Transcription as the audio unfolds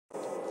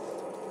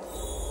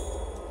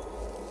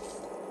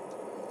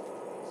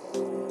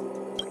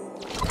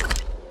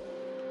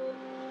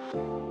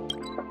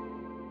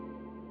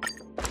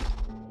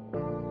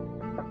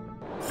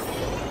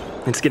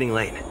It's getting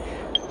late.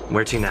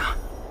 Where to now?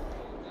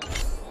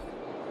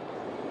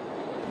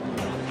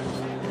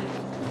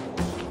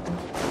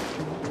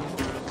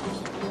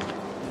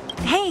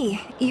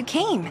 Hey, you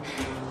came.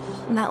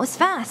 That was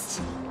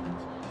fast.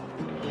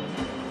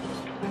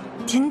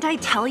 Didn't I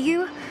tell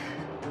you?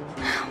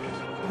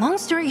 Long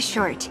story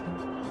short,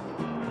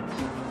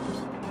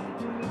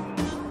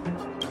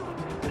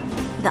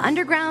 the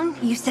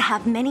underground used to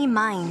have many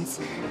mines.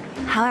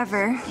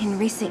 However, in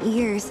recent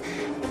years,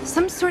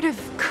 some sort of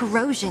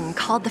corrosion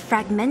called the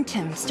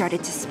fragmentum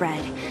started to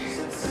spread.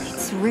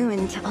 It's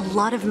ruined a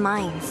lot of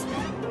mines.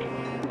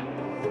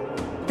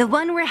 The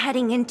one we're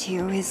heading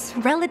into is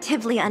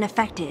relatively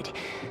unaffected.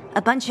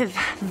 A bunch of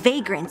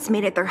vagrants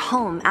made it their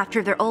home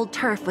after their old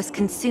turf was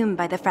consumed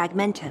by the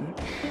fragmentum.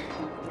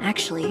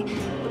 Actually,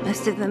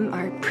 most of them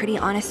are pretty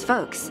honest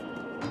folks.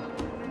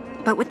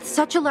 But with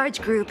such a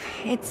large group,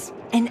 it's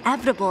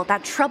inevitable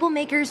that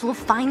troublemakers will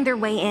find their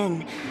way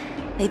in.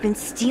 They've been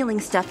stealing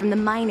stuff from the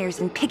miners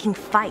and picking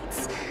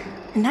fights.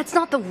 And that's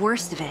not the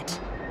worst of it.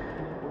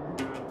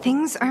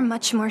 Things are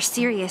much more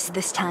serious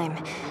this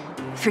time.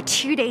 For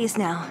 2 days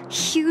now,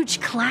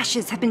 huge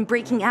clashes have been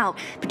breaking out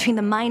between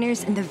the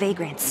miners and the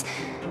vagrants.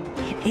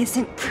 It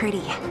isn't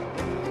pretty.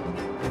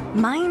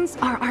 Mines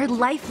are our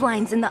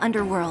lifelines in the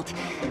underworld.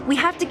 We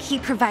have to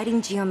keep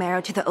providing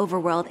geomarrow to the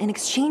overworld in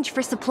exchange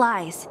for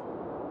supplies.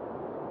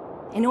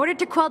 In order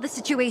to quell the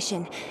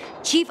situation,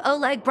 Chief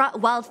Oleg brought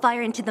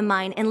wildfire into the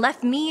mine and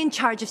left me in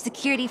charge of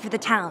security for the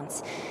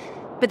towns.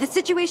 But the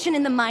situation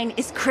in the mine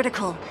is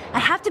critical. I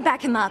have to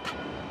back him up.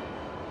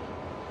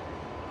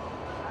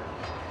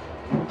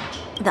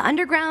 The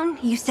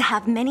underground used to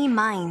have many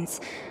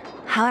mines.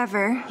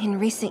 However, in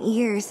recent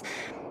years,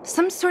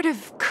 some sort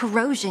of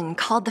corrosion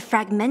called the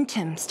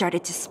fragmentum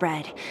started to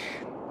spread.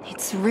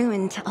 It's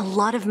ruined a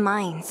lot of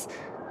mines.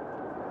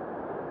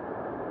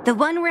 The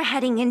one we're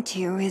heading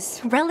into is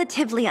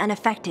relatively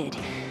unaffected.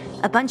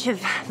 A bunch of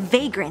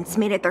vagrants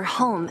made it their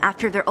home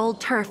after their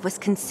old turf was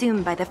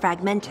consumed by the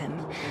fragmentum.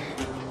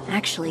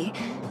 Actually,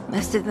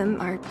 most of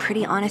them are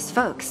pretty honest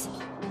folks.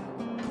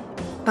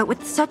 But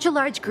with such a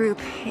large group,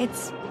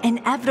 it's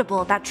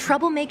inevitable that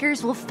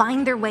troublemakers will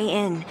find their way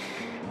in.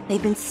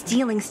 They've been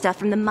stealing stuff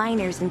from the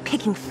miners and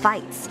picking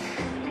fights.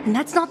 And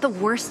that's not the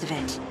worst of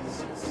it.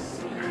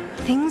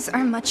 Things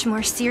are much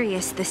more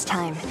serious this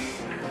time.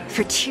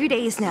 For 2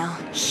 days now,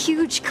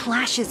 huge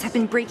clashes have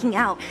been breaking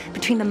out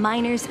between the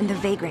miners and the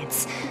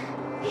vagrants.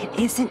 It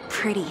isn't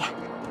pretty.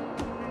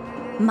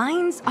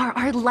 Mines are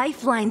our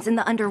lifelines in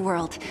the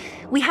underworld.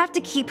 We have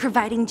to keep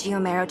providing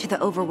geomarrow to the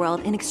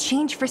overworld in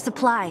exchange for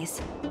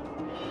supplies.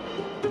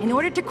 In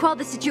order to quell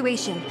the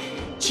situation,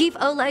 Chief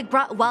Oleg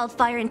brought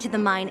wildfire into the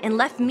mine and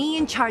left me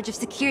in charge of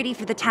security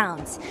for the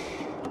towns.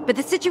 But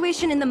the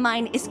situation in the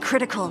mine is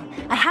critical.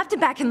 I have to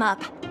back him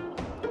up.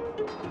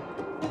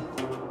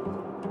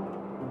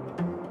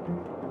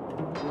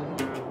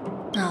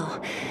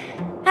 Oh,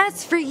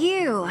 as for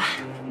you,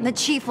 the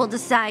Chief will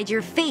decide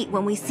your fate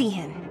when we see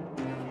him.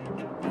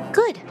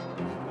 Good.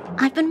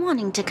 I've been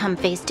wanting to come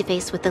face to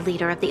face with the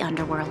leader of the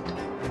underworld.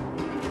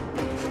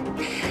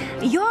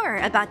 You're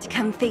about to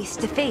come face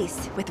to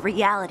face with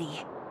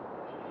reality.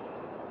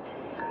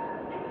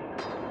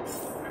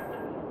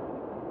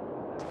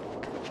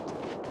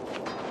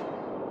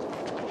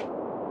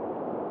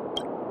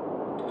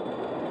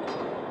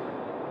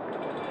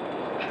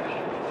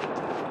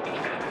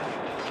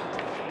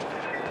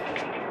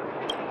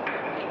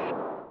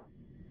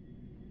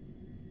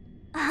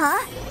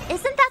 Huh?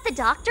 Isn't that the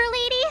doctor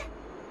lady?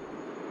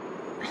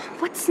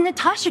 What's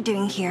Natasha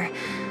doing here?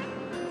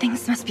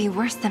 Things must be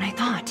worse than I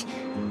thought.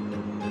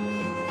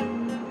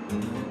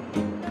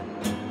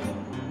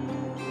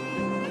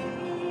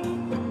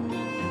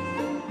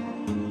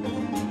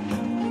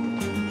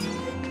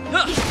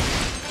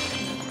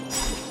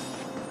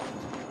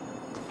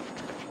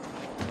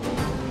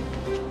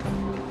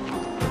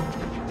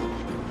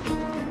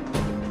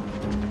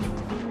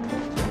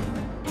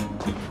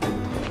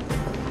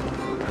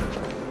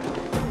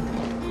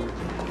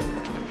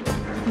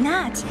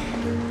 Nat,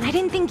 I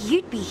didn't think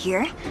you'd be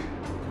here.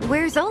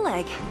 Where's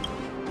Oleg?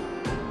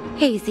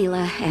 Hey,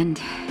 Zila and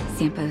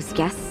Sampo's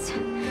guests.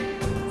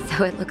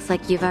 So it looks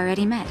like you've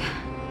already met.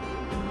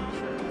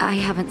 I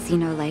haven't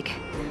seen Oleg.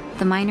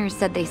 The miners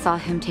said they saw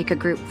him take a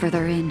group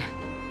further in.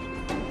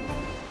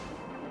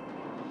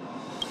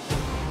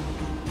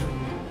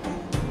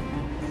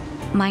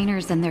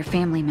 Miners and their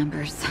family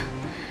members.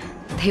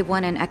 They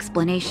want an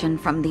explanation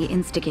from the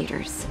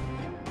instigators.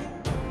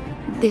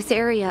 This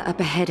area up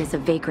ahead is a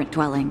vagrant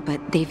dwelling,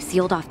 but they've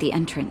sealed off the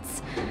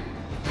entrance.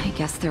 I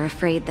guess they're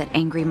afraid that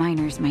angry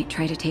miners might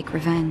try to take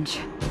revenge.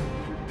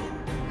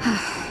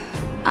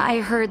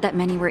 I heard that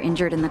many were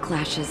injured in the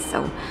clashes,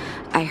 so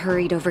I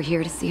hurried over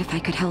here to see if I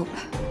could help.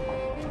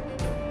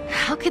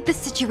 How could the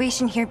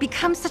situation here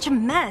become such a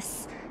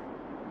mess?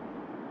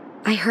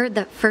 I heard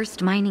that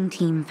First Mining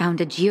Team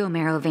found a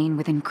geomarrow vein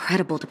with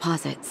incredible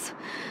deposits.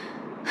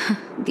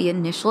 The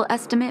initial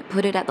estimate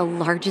put it at the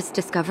largest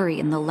discovery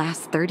in the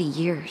last 30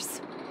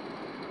 years.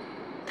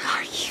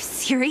 Are you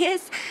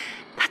serious?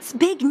 That's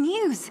big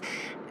news.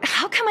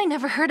 how come I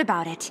never heard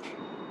about it?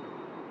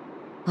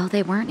 Well,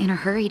 they weren't in a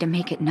hurry to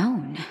make it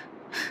known.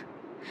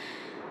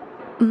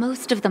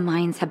 Most of the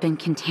mines have been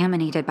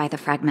contaminated by the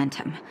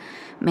fragmentum.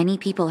 Many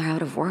people are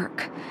out of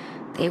work.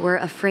 They were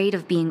afraid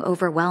of being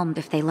overwhelmed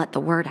if they let the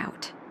word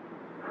out.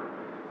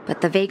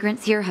 But the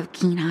vagrants here have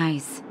keen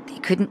eyes. They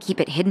couldn't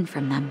keep it hidden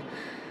from them.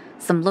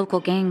 Some local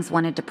gangs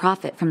wanted to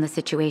profit from the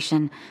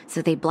situation,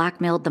 so they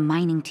blackmailed the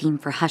mining team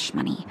for hush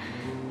money.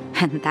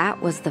 And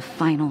that was the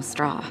final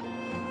straw.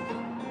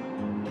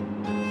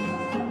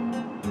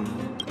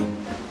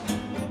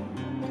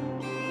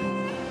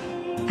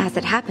 As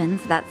it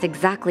happens, that's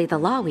exactly the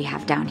law we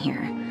have down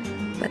here.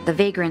 But the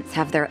vagrants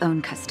have their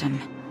own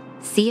custom.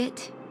 See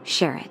it,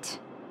 share it.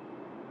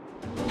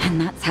 And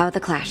that's how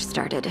the clash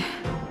started.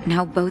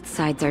 Now both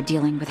sides are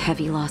dealing with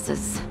heavy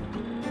losses.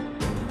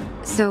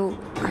 So,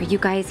 are you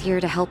guys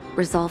here to help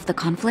resolve the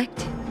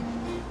conflict?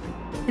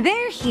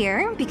 They're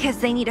here because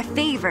they need a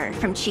favor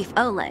from Chief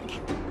Oleg.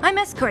 I'm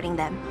escorting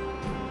them.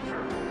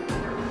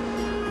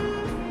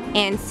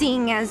 And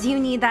seeing as you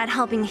need that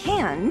helping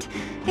hand,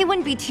 it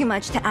wouldn't be too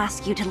much to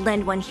ask you to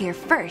lend one here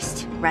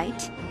first,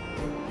 right?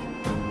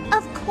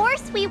 Of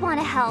course we want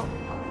to help.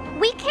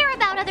 We care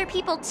about other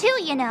people too,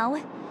 you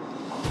know.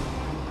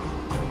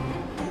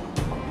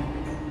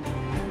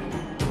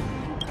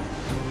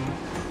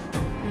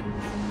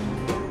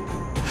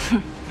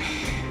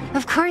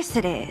 Of course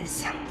it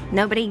is.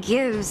 Nobody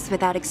gives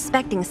without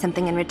expecting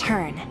something in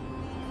return.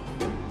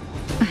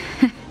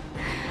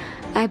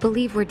 I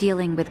believe we're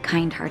dealing with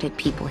kind-hearted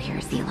people here,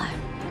 Zila.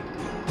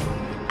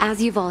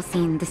 As you've all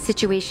seen, the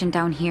situation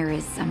down here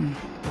is,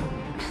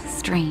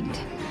 strained.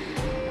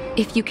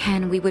 If you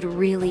can, we would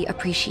really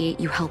appreciate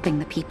you helping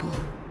the people.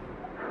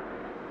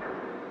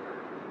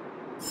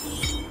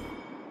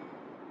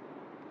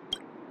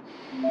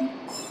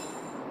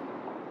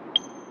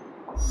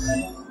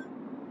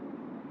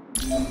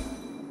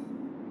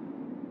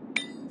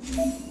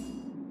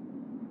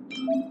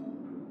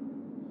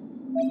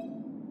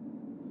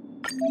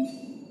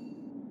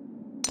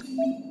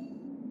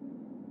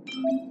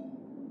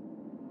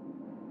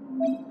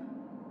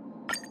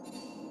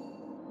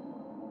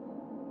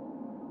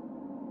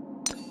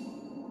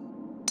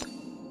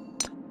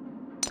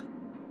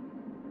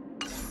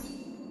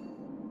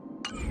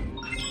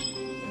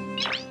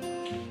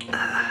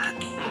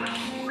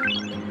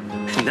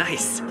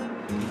 Nice.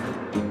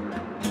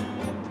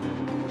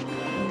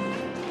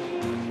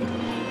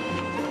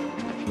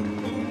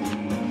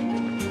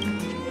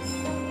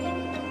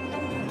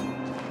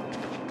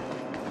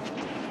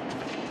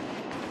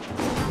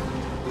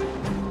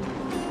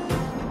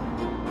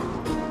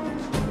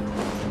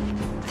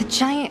 The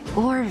giant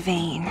ore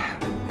vein.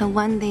 The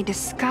one they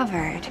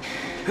discovered.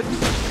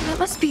 That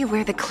must be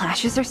where the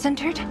clashes are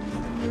centered.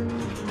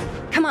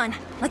 Come on,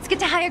 let's get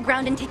to higher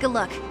ground and take a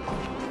look.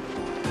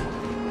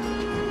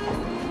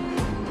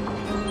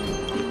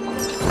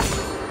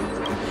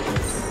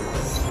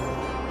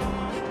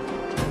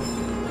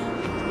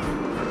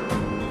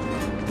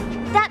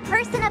 That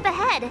person up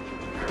ahead,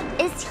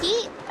 is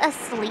he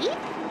asleep?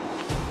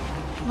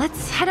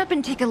 Let's head up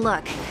and take a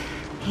look.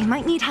 He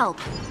might need help.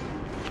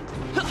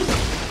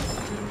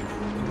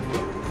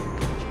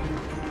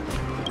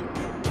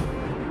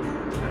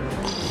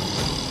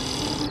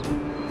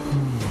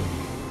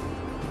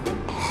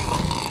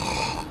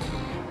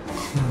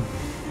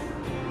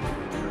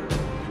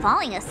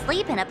 Falling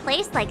asleep in a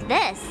place like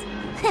this.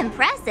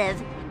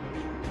 Impressive.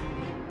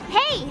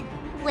 Hey,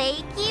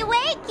 wakey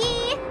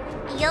wakey!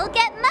 You'll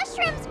get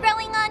mushrooms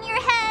growing on your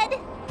head.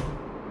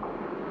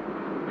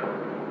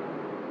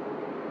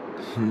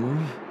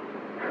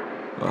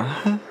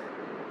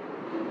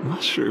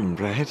 Mushroom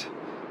bread?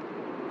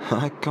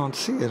 I can't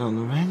see it on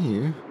the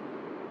menu.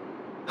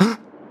 Huh?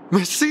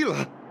 Miss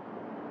Zila!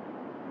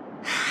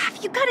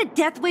 Have you got a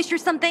death wish or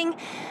something?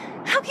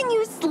 How can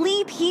you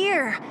sleep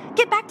here?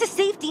 Get back to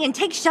safety and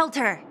take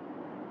shelter.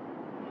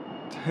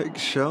 Take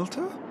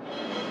shelter?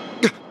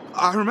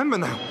 I remember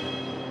now.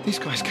 These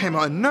guys came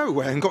out of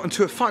nowhere and got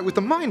into a fight with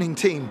the mining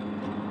team.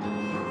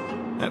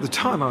 At the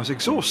time, I was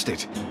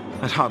exhausted.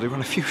 I'd hardly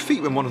run a few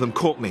feet when one of them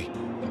caught me.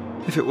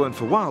 If it weren't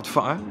for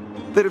Wildfire,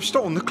 they'd have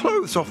stolen the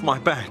clothes off my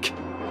back.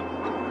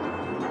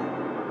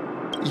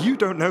 You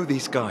don't know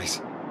these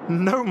guys.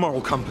 No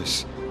moral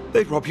compass.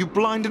 They'd rob you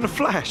blind in a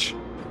flash.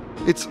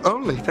 It's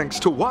only thanks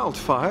to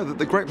Wildfire that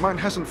the Great Mine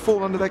hasn't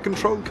fallen under their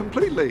control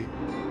completely.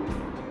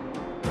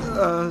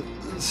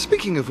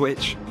 Speaking of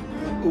which,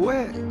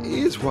 where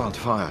is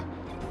Wildfire?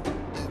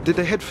 Did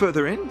they head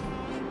further in?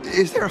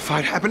 Is there a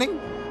fight happening?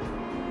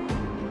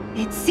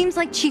 It seems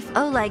like Chief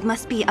Oleg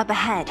must be up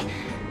ahead.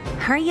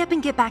 Hurry up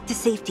and get back to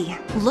safety.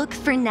 Look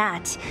for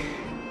Nat.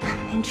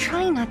 And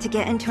try not to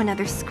get into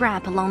another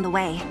scrap along the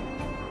way.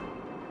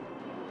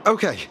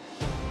 Okay.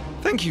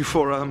 Thank you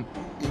for,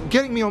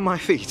 getting me on my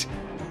feet.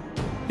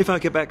 If I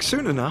get back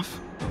soon enough,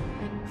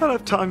 I'll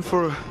have time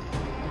for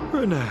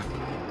a nap.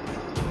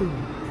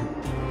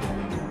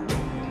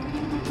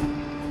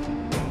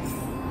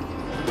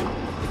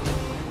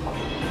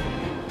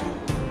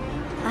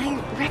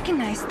 I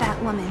recognize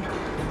that woman.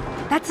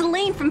 That's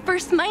Elaine from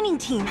First Mining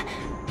Team.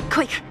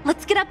 Quick,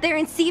 let's get up there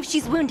and see if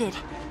she's wounded.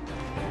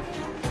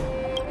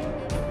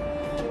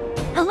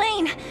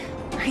 Elaine,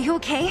 are you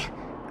okay?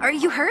 Are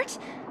you hurt?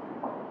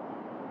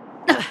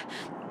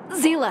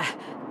 Zila,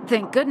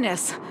 thank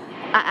goodness.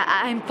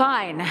 I'm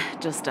fine.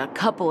 Just a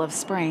couple of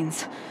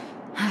sprains.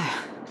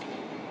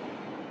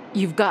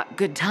 You've got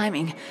good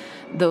timing.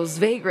 Those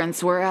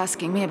vagrants were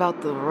asking me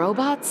about the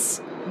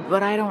robots,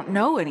 but I don't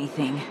know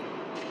anything.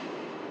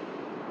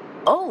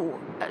 Oh,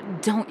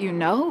 don't you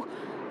know?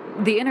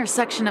 The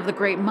intersection of the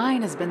Great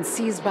Mine has been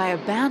seized by a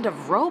band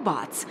of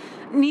robots.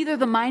 Neither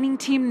the mining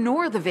team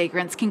nor the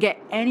vagrants can get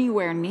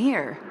anywhere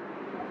near.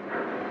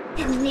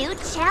 New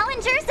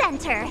challengers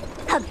enter.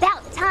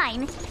 About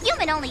time.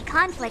 Human-only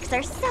conflicts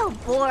are so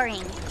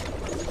boring.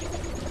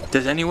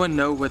 Does anyone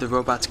know where the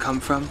robots come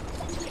from?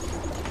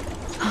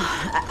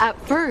 At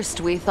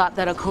first, we thought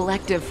that a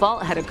collective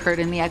fault had occurred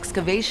in the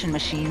excavation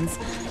machines,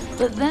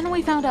 but then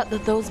we found out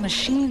that those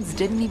machines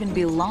didn't even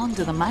belong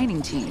to the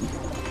mining team.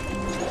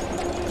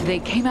 They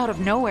came out of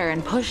nowhere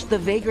and pushed the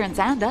vagrants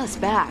and us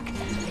back.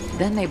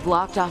 Then they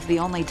blocked off the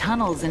only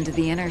tunnels into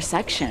the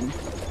intersection.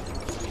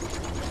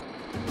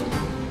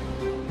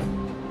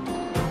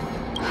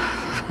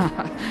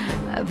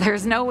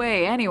 There's no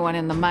way anyone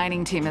in the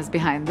mining team is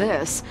behind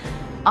this.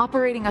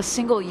 Operating a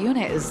single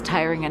unit is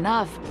tiring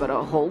enough, but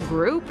a whole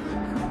group?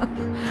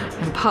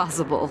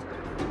 Impossible.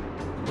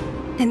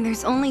 Then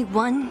there's only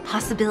one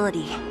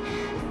possibility.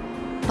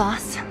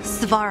 Boss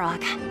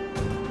Svarog.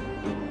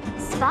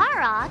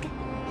 Svarog?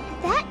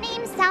 That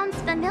name sounds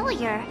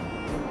familiar.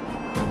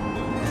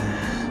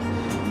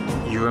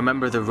 You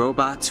remember the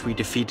robots we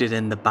defeated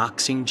in the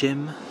boxing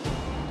gym?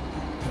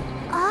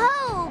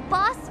 Oh,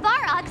 Boss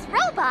Svarog's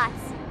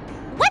robots!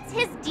 What's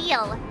his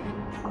deal?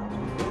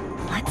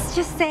 Let's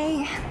just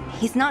say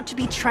he's not to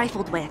be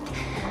trifled with.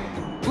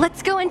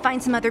 Let's go and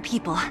find some other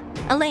people.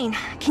 Elaine,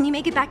 can you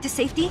make it back to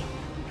safety?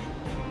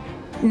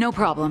 No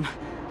problem.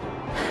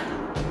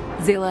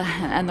 Zila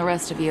and the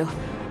rest of you,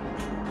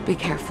 be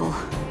careful.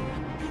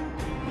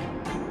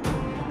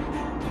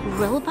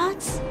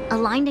 Robots?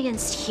 Aligned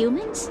against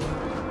humans?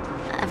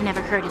 I've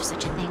never heard of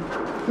such a thing.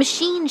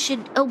 Machines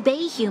should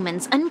obey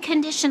humans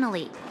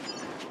unconditionally.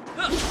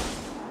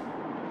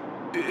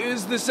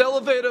 Is this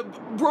elevator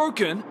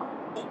broken?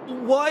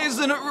 Why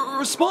isn't it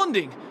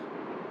responding?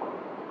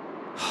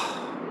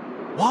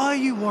 Why are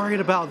you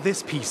worried about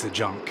this piece of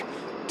junk?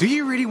 Do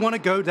you really want to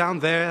go down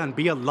there and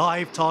be a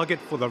live target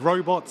for the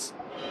robots?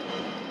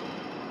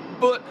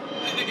 But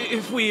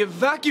if we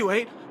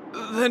evacuate,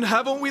 then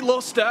haven't we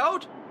lost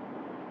out?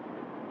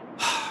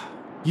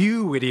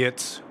 You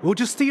idiots. We'll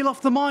just steal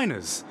off the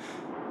miners.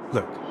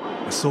 Look,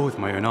 I saw with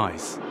my own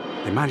eyes.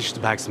 They managed to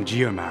bag some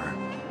geomarrow.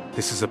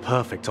 This is a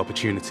perfect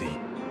opportunity.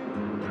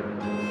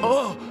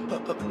 Oh,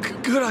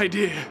 good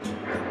idea.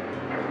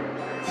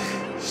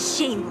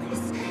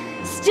 Shameless.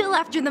 Still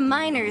after the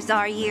miners,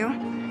 are you?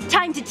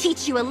 Time to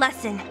teach you a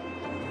lesson.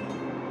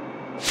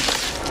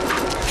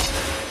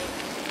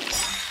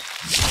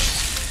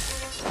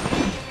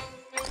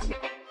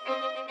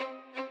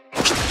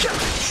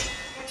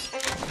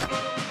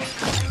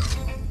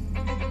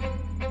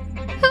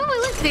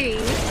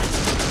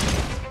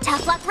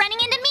 Tough luck running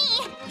into me!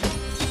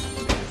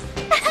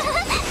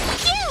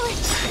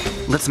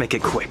 Phew! Let's make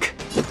it quick.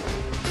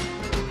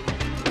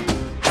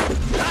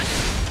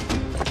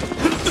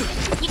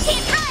 You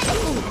can't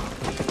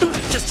run!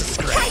 Just a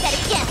scratch. Try that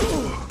again!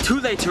 Too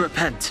late to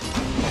repent.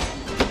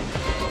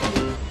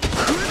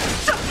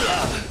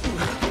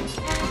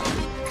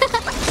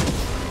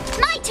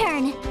 My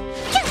turn!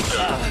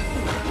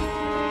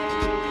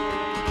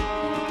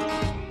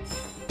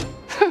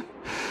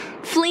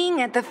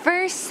 Fleeing at the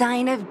first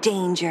sign of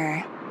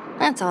danger.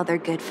 That's all they're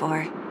good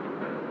for.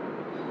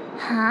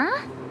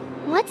 Huh?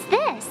 What's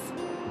this?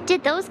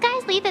 Did those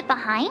guys leave it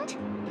behind?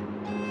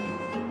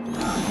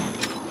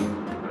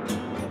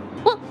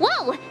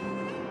 Whoa!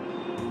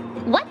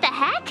 What the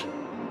heck?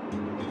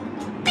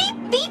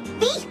 Beep, beep,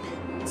 beep!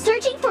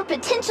 Searching for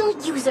potential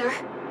user.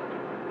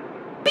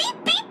 Beep,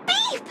 beep,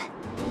 beep!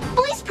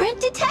 Voice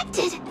print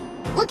detected.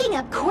 Looking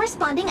up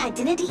corresponding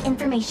identity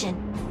information.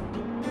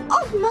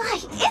 Oh my,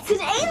 it's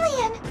an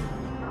alien!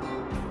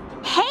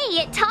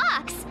 Hey, it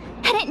talks!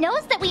 And it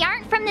knows that we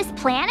aren't from this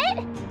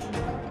planet?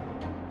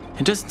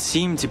 It doesn't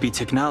seem to be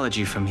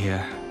technology from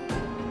here.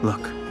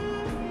 Look,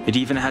 it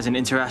even has an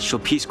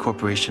Interastral Peace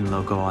Corporation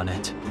logo on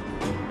it.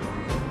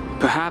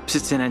 Perhaps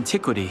it's an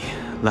antiquity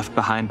left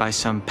behind by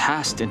some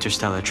past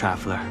interstellar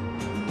traveler.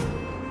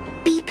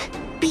 Beep,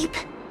 beep,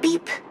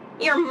 beep.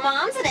 Your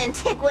mom's an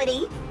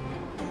antiquity.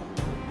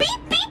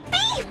 Beep, beep,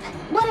 beep!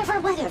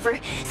 Whatever.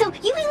 So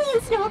you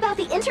aliens know about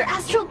the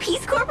Interastral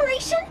Peace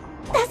Corporation?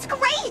 That's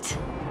great!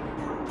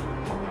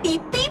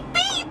 Beep, beep,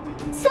 beep!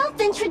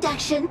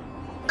 Self-introduction.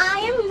 I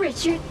am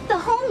Richard, the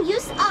Home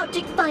Use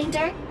Object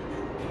Finder.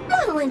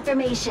 Model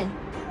information.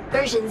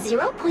 Version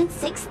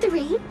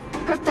 0.63.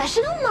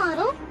 Professional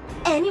model.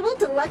 Annual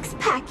deluxe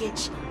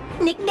package.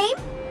 Nickname?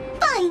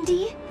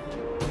 Findy.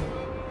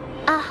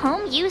 A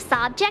home use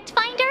object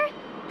finder?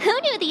 Who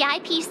knew the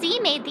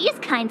IPC made these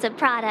kinds of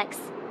products?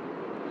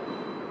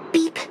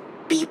 Beep,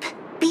 beep,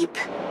 beep.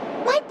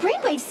 My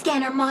brainwave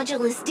scanner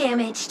module is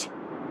damaged.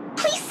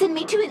 Please send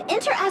me to an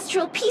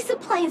Interastral Peace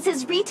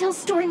Appliances retail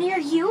store near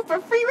you for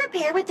free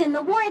repair within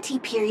the warranty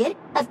period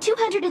of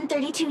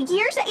 232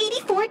 years,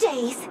 84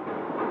 days.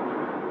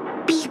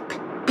 Beep,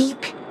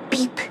 beep,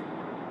 beep.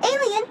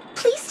 Alien,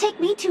 please take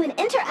me to an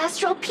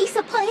Interastral Peace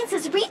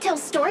Appliances retail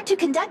store to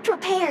conduct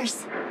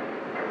repairs.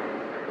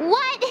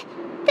 What?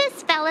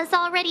 This fella's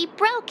already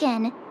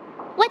broken.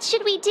 What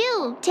should we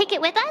do? Take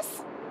it with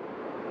us?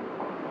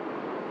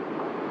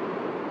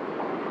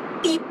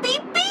 Beep,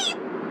 beep, beep!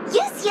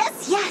 Yes,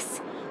 yes, yes!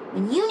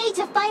 When you need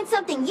to find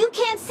something you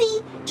can't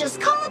see, just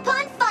call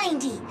upon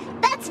Findy.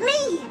 That's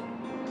me!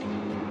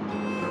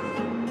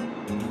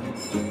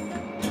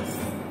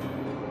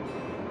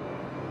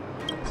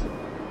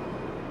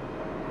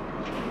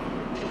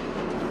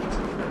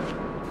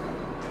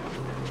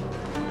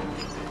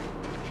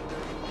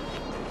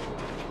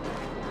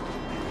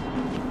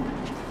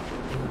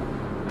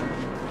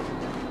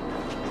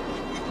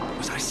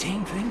 Was I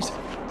saying things?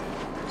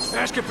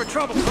 Asking for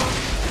trouble,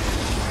 huh?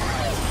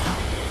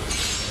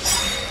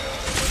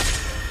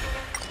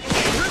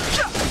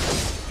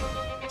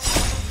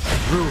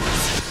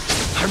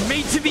 Rules are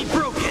made to be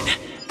broken.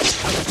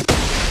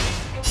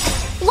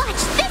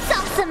 Watch this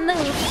awesome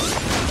move!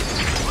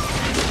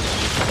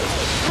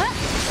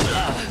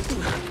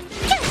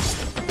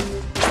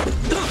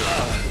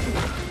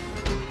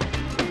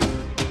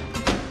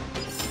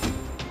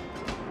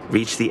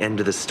 Reach the end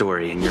of the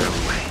story in your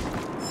own way.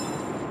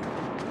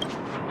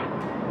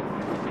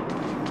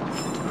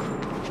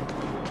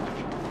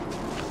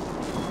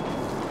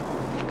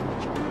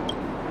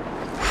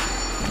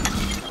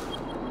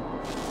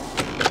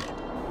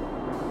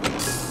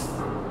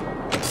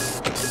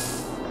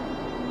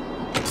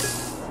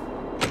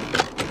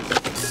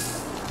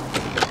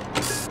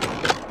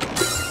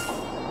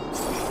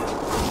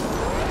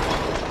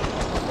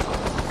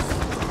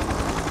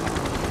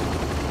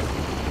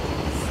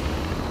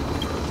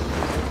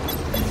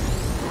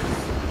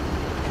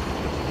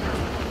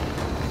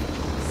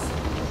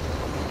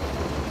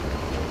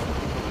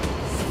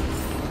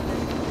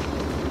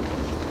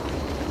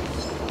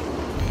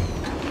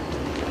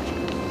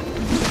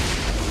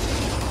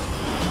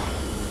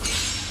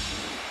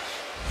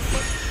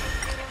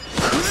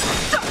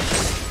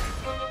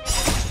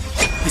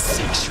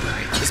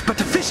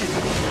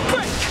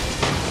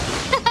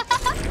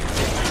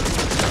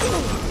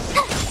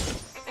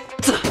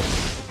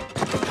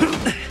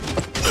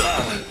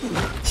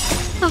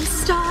 Oh,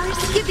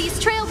 stars, give these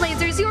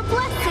Trailblazers your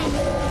blessing.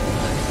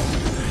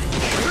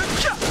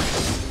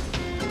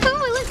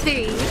 Oh,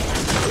 Withering.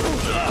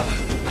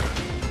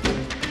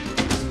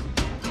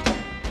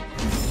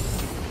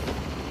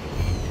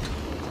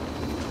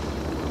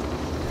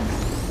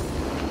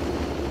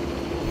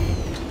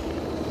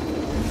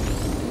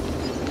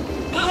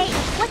 Hey,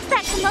 what's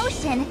that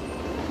commotion?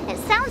 It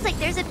sounds like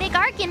there's a big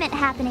argument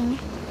happening.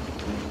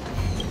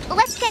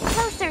 Let's get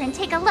closer and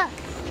take a look.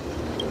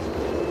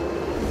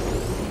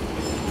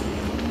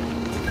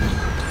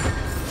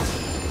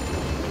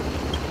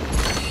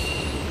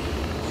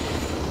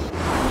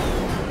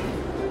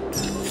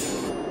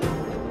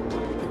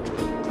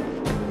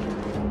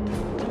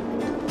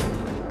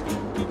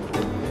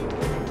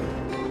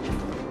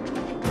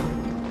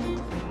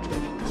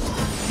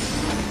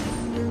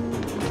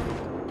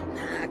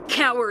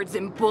 Cowards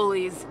and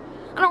bullies.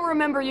 I don't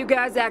remember you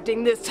guys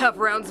acting this tough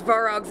around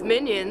Svarog's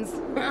minions.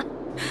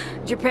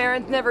 Did your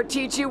parents never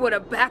teach you what a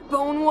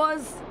backbone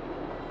was?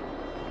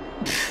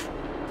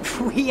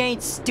 We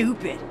ain't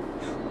stupid.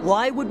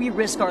 Why would we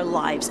risk our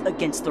lives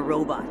against the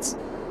robots?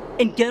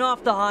 And get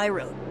off the high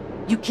road.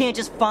 You can't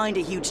just find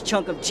a huge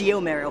chunk of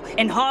geomarrow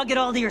and hog it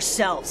all to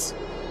yourselves.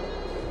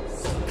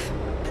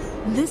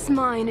 This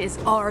mine is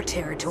our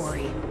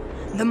territory.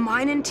 The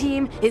mining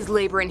team is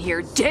laboring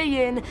here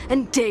day in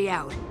and day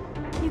out.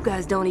 You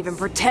guys don't even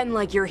pretend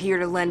like you're here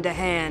to lend a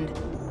hand.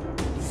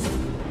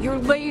 You're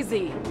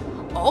lazy.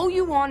 All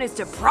you want is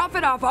to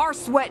profit off our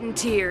sweat and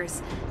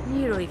tears.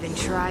 You don't even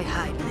try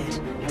hiding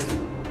it.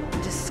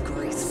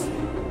 Disgraceful.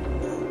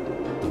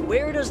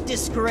 Where does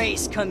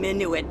disgrace come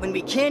into it when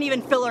we can't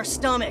even fill our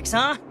stomachs,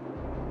 huh?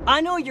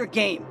 I know your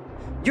game.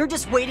 You're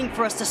just waiting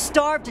for us to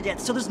starve to death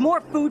so there's more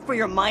food for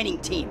your mining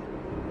team.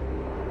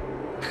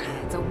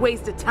 It's a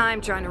waste of time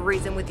trying to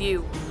reason with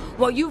you.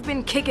 While you've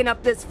been kicking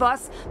up this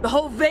fuss, the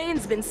whole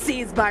vein's been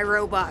seized by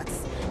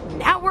robots.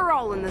 Now we're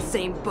all in the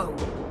same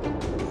boat.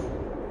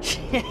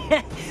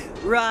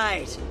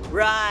 Right.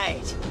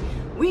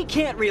 We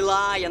can't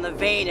rely on the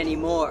vein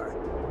anymore.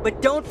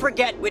 But don't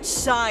forget which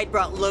side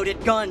brought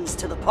loaded guns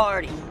to the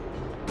party.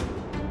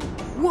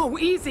 Whoa,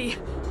 easy.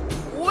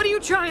 What are you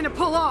trying to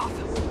pull off?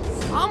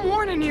 I'm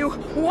warning you,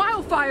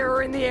 wildfire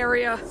are in the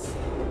area.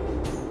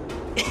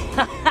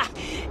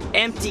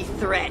 Empty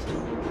threat.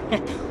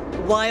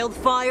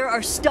 Wildfire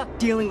are stuck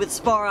dealing with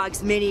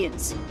Svarog's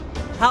minions.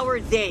 How are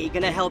they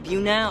gonna help you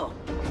now?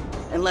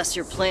 Unless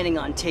you're planning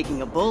on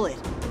taking a bullet.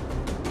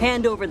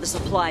 Hand over the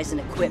supplies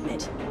and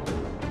equipment.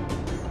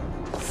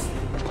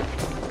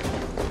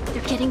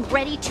 They're getting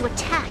ready to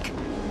attack.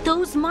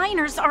 Those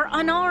miners are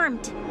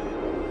unarmed.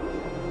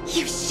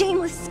 You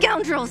shameless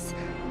scoundrels!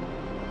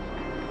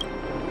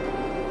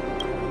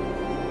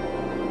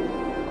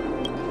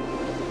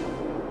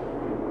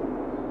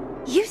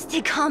 You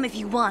stay calm if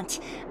you want.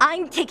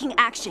 I'm taking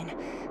action.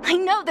 I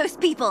know those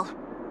people.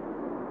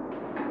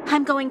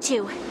 I'm going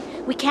to.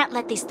 We can't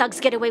let these thugs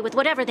get away with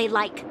whatever they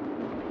like.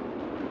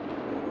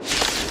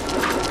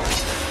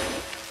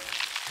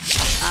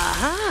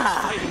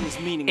 Aha!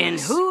 And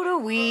who do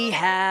we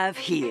have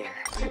here?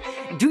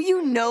 Do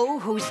you know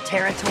whose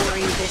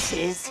territory this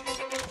is?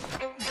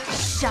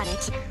 Shut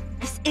it.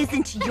 This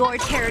isn't your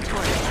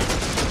territory.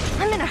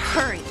 I'm in a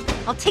hurry.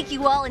 I'll take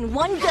you all in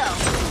one go.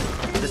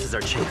 This is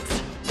our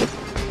chance.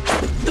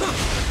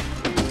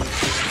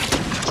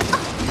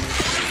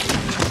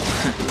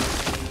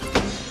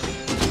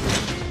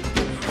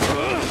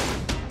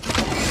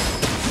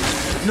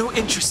 No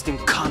interest in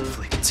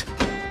conflict.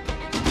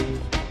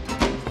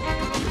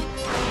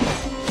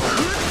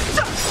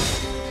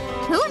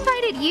 Who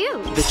invited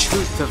you? The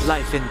truth of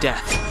life and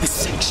death. The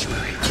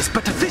sanctuary is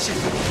but a vision.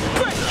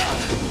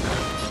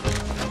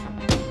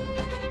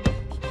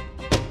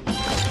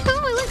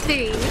 Who will it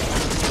be?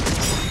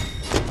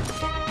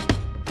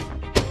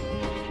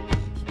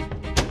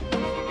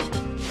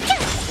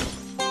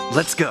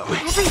 Let's go.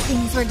 Everything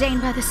is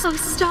ordained by the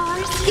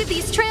stars. Give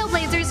these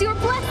trailblazers your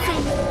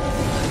blessing.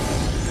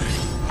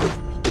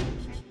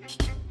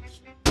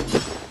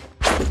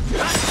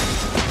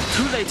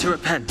 Too late to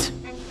repent.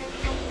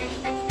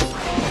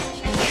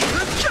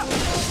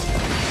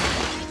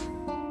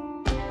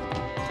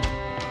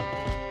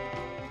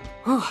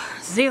 Oh,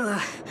 Zila,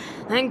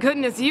 thank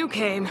goodness you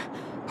came.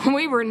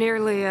 We were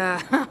nearly,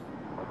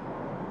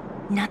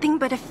 Nothing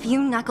but a few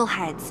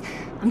knuckleheads.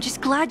 I'm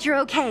just glad you're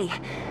okay.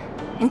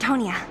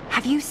 Antonia,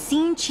 have you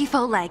seen Chief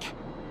Oleg?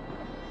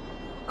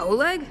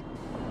 Oleg?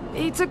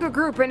 He took a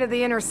group into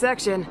the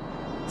intersection.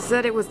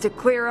 Said it was to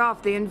clear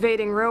off the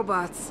invading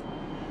robots.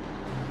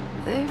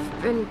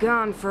 They've been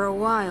gone for a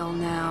while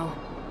now.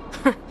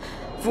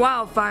 If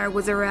Wildfire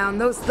was around,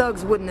 those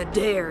thugs wouldn't have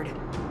dared.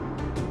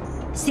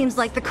 Seems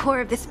like the core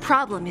of this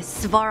problem is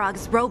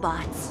Svarog's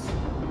robots.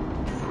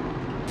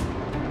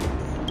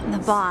 The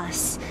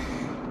boss.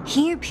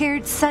 He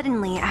appeared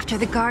suddenly after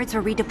the guards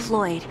were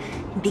redeployed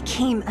and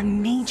became a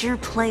major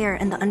player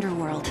in the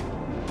underworld.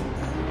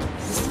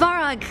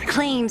 Svarog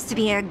claims to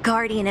be a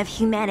guardian of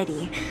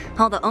humanity.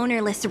 All the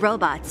ownerless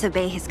robots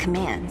obey his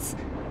commands.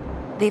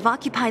 They've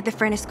occupied the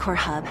Furnace Core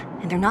hub,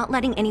 and they're not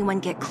letting anyone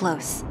get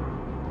close.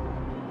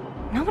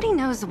 Nobody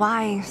knows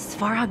why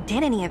Svarog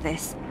did any of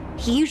this.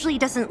 He usually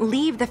doesn't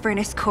leave the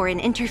Furnace Core and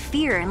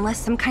interfere unless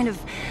some kind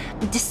of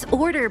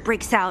disorder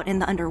breaks out in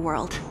the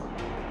underworld.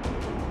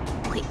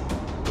 Wait,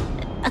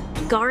 a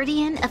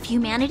guardian of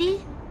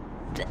humanity?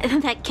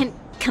 That can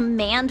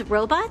command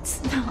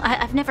robots? No,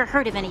 I've never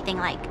heard of anything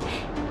like.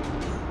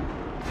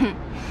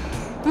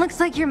 Looks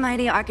like your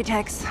mighty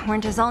architects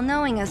weren't as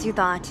all-knowing as you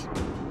thought.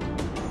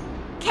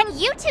 Can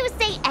you two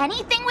say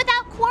anything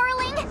without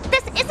quarreling?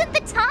 This isn't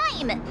the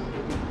time!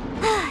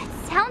 It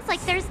sounds like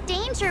there's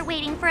danger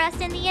waiting for us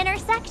in the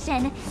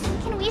intersection.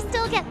 Can we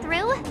still get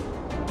through?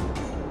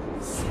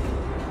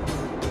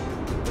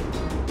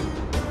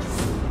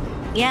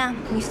 Yeah,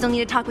 you still need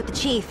to talk with the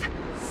chief.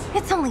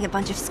 It's only a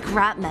bunch of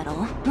scrap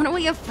metal. What are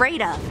we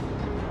afraid of?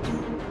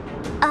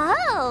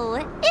 Oh,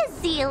 is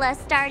Zila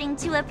starting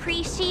to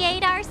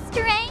appreciate our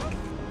strength?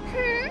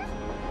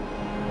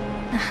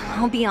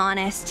 I'll be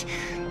honest.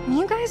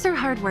 You guys are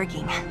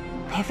hardworking.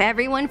 If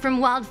everyone from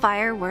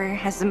Wildfire were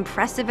as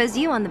impressive as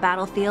you on the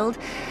battlefield,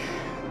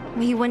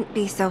 we wouldn't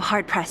be so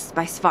hard-pressed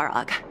by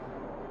Svarog.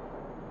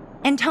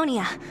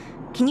 Antonia,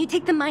 can you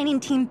take the mining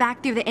team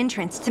back through the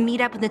entrance to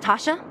meet up with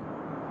Natasha?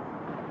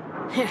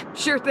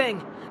 Sure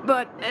thing,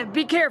 but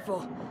be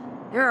careful.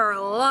 There are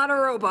a lot of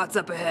robots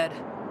up ahead.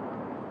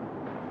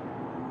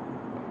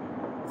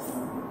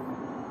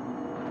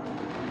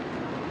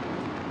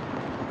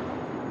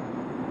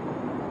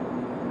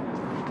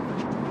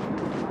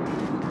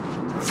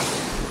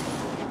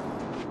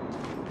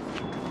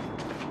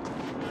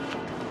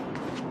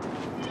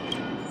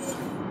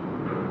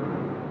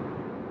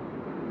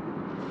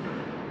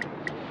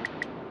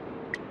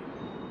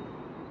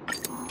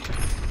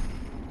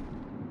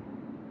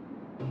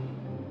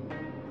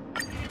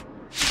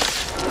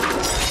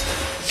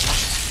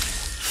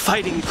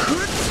 Fighting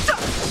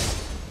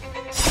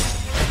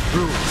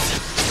rules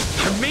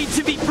are made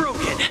to be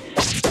broken.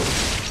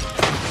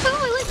 Who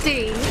will it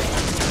be?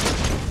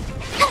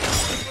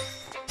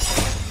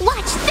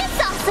 Watch this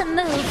awesome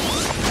move!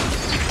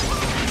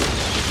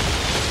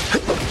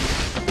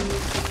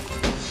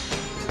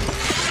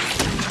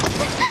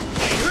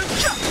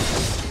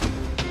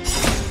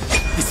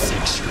 The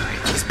sanctuary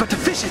is but a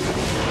vision.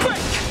 Break!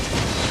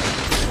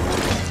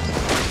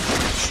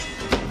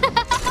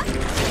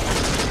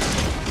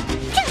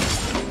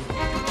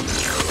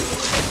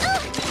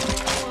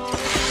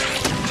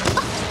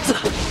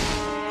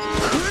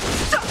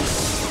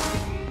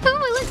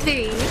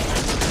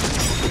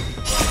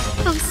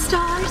 Oh,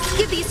 stars,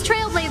 give these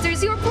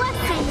trailblazers your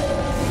blessing.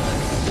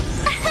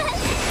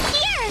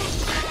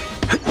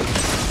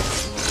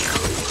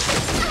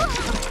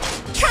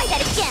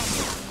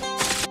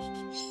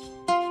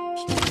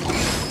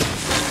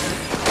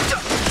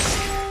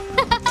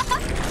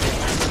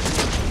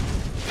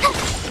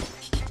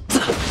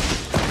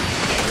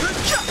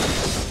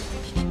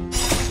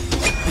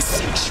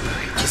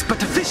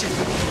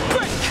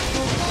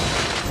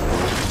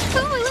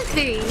 Oh, let's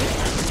see.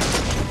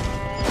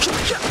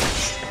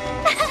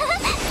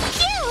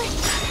 Cute!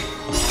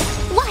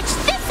 Watch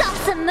this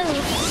awesome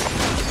move!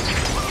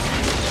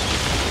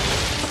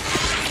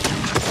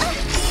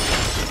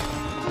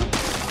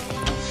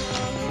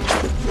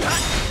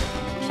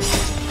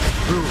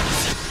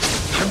 Rules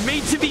are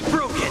made to be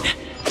broken.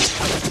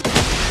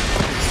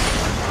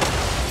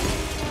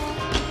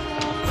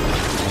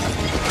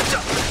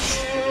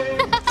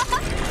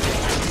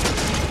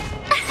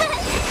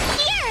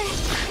 Here!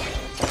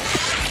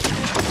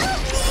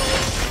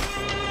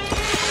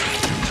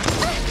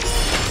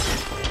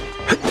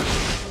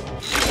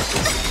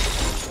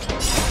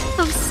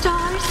 Oh,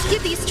 stars,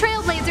 give these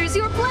trailblazers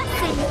your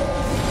blessing.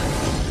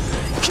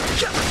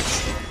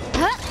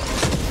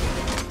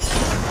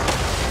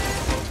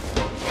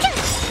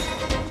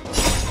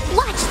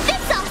 Watch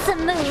this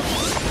awesome move!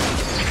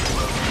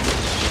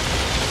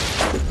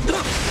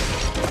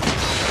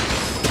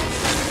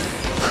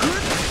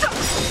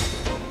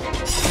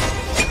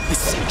 The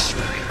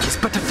sanctuary is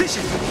but a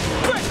vision.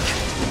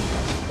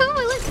 Oh,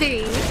 let's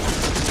see.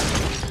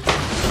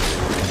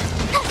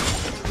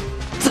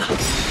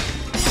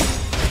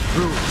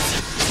 Rules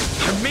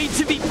are made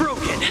to be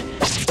broken.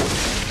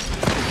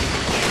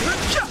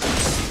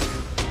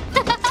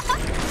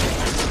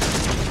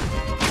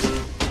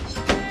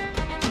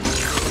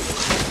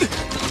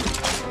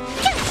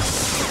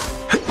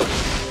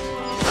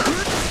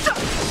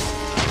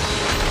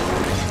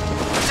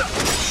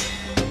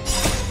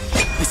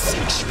 The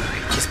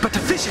sanctuary is but a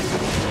vision.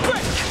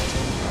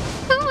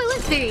 Oh,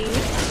 let's see.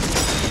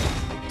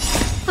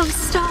 Oh,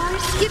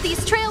 stars, give these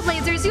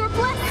trailblazers your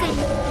blessing.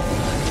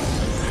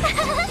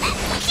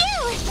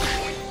 Cute!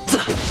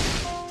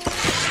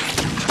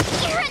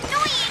 You're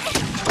annoying!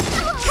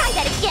 Try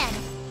that again!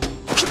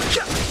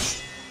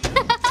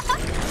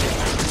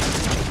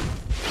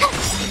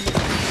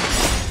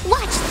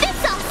 Watch this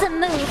awesome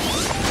move!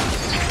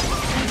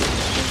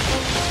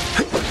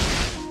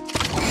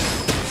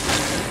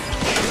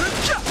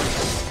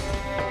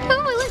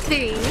 Oh, let's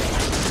see.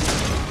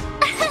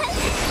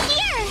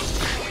 Here!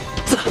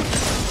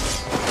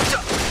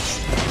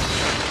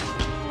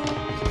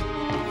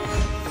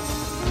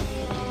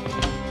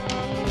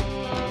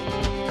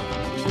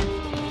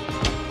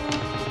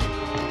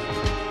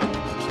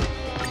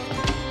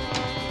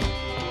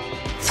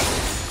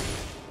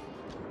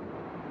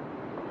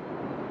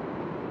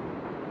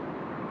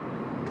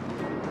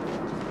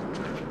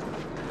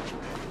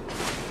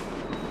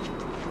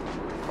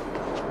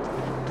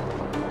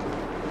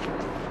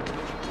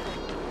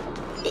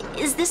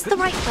 Is this the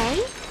right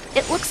way?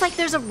 It looks like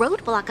there's a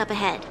roadblock up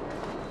ahead.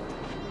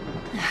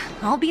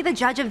 I'll be the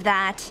judge of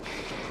that.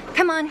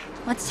 Come on,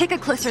 let's take a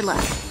closer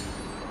look.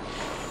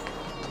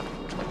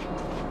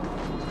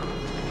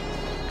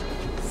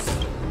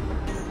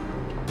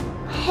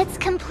 It's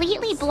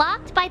completely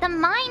blocked by the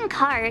mine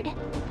cart.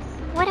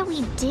 What do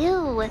we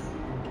do?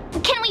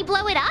 Can we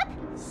blow it up?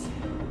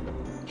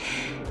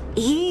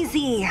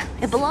 Easy.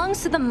 It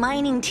belongs to the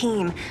mining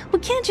team. We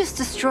can't just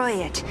destroy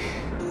it.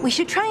 We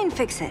should try and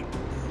fix it.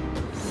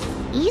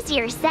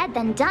 Easier said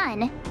than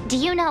done. Do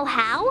you know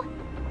how?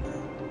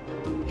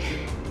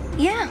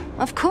 Yeah,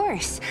 of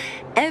course.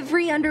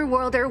 Every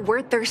underworlder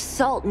worth their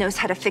salt knows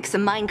how to fix a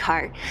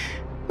minecart.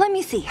 Let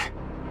me see.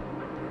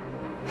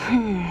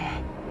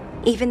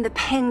 Even the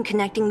pin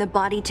connecting the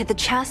body to the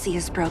chassis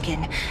is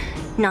broken.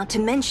 Not to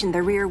mention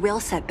the rear wheel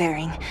set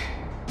bearing.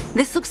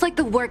 This looks like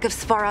the work of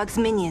Svarog's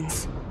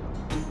minions.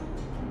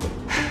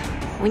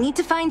 We need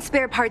to find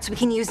spare parts we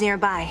can use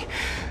nearby.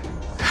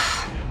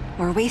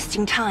 We're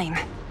wasting time.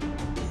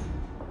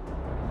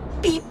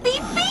 Beep,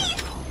 beep, beep!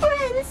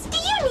 Friends, do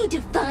you need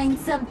to find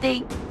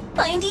something?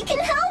 Findy can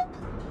help?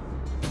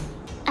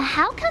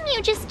 How come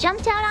you just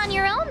jumped out on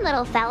your own,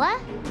 little fella?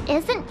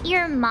 Isn't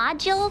your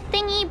module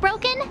thingy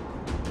broken?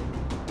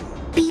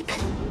 Beep,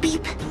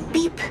 beep,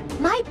 beep.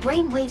 My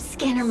brainwave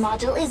scanner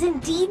module is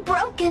indeed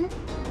broken.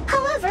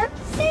 However,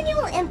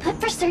 manual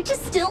input for search is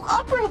still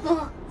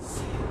operable.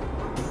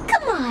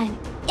 Come on,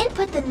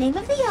 input the name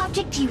of the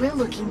object you were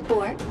looking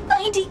for.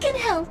 Findy can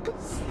help.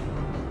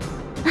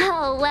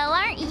 Oh, well,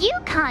 aren't you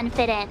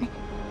confident?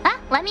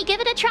 Let me give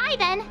it a try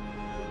then.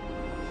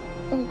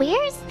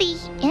 Where's the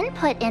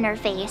input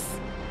interface?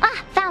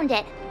 Found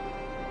it.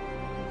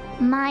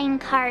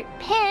 Minecart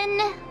pin,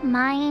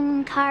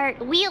 minecart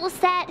wheel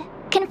set,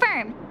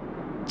 confirm.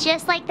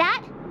 Just like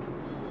that?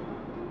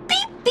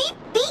 Beep, beep,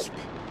 beep.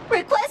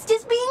 Request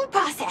is being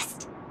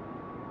processed.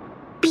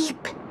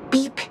 Beep,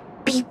 beep,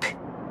 beep.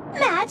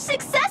 Match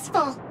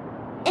successful.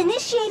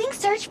 Initiating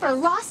search for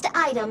lost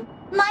item,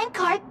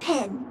 minecart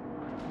pin.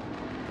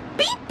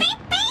 Beep, beep,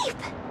 beep.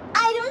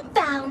 Item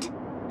found.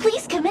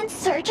 Please commence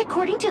search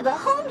according to the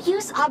Home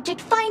Use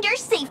Object Finder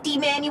Safety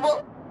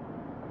Manual.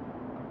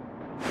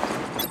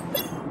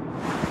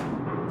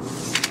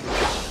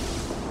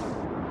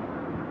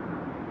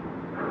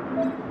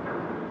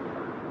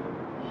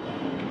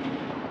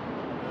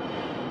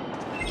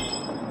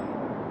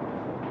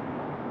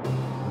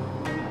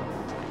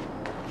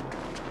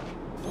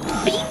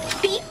 Beep,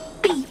 beep,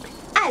 beep.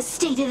 As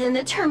stated stated in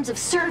the terms of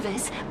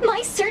service,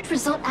 my search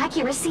result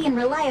accuracy and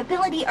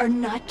reliability are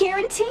not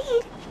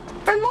guaranteed.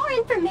 For more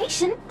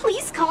information,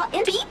 please call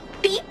in beep,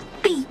 beep,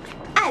 beep.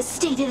 As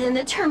stated in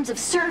the terms of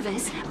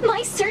service,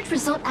 my search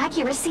result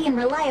accuracy and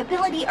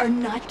reliability are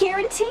not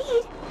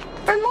guaranteed.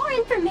 For more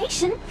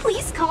information,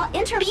 please call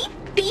enter beep,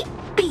 beep,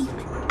 beep.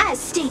 As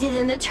stated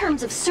in the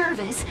terms of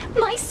service,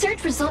 my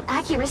search result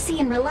accuracy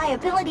and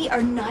reliability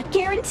are not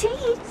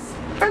guaranteed.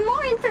 For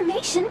more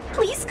information,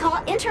 please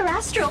call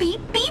Interastral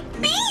beep, beep,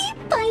 beep.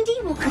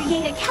 Findy will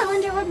create a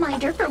calendar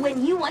reminder for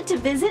when you want to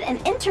visit an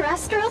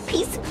Interastral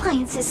Peace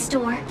Appliances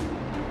store.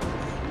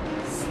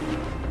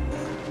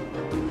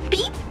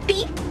 Beep,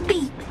 beep,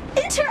 beep.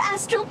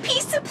 Interastral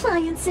Peace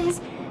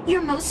Appliances,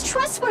 your most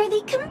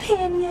trustworthy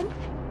companion.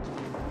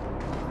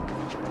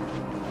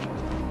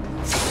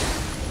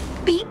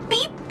 Beep,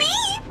 beep,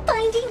 beep!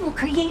 Findy will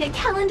create a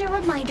calendar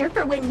reminder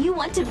for when you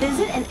want to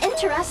visit an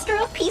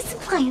Interastral Peace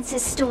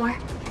Appliances store.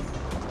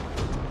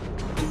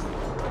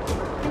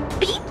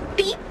 Beep,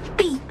 beep,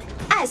 beep!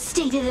 As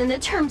stated in the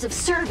terms of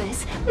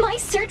service, my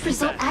search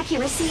result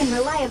accuracy and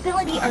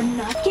reliability are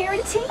not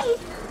guaranteed.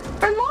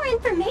 For more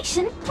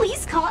information,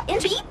 please call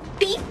in beep,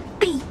 beep,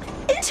 beep!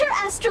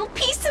 Interastral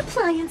Peace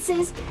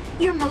Appliances,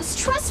 your most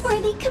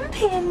trustworthy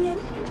companion.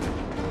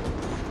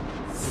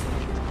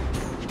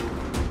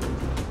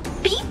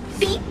 Beep,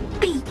 beep,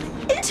 beep.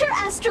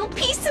 Interastral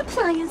Peace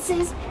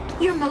Appliances,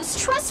 your most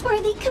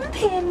trustworthy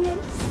companion.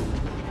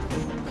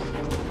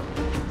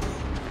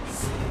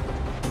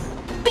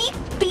 Beep,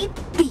 beep,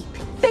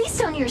 beep.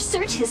 Based on your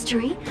search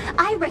history,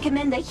 I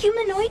recommend the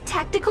humanoid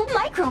tactical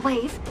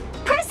microwave.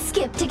 Press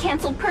skip to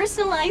cancel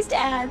personalized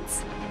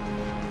ads.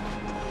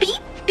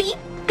 Beep, beep,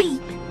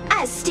 beep.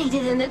 As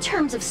stated in the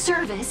terms of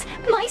service,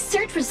 my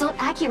search result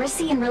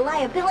accuracy and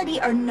reliability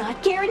are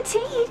not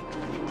guaranteed.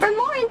 For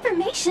more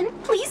information,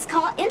 please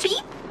call in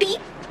beep, beep,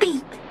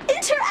 beep.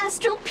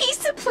 Interastral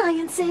Peace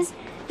Appliances,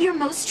 your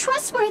most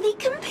trustworthy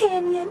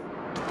companion.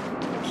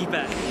 Keep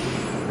back.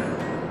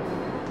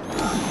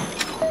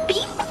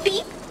 Beep,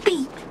 beep,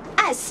 beep.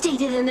 As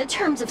stated in the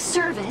terms of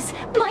service,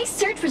 my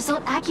search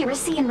result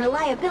accuracy and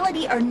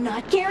reliability are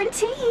not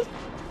guaranteed.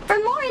 For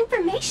more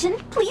information,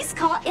 please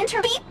call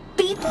enter beep,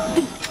 beep,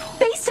 beep.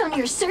 Based on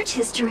your search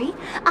history,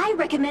 I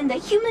recommend the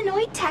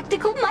humanoid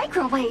tactical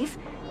microwave.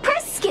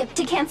 Press skip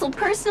to cancel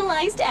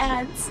personalized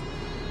ads.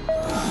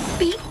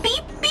 Beep,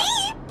 beep,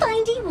 beep!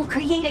 Findy will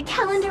create a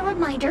calendar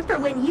reminder for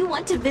when you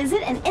want to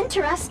visit an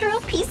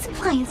Interastral Peace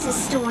Appliances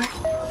store.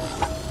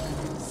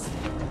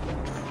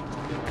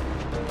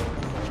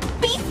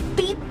 Beep,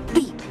 beep,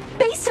 beep!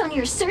 Based on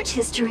your search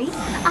history,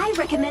 I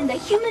recommend the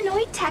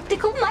humanoid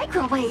tactical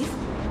microwave.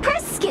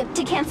 Press skip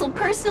to cancel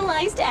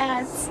personalized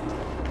ads.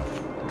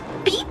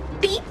 Beep,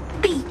 beep,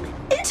 beep!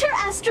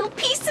 Interastral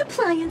Peace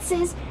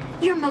Appliances,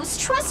 your most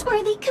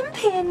trustworthy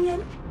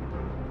companion.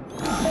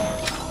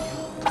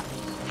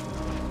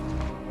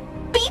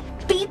 Beep,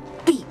 beep,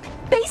 beep.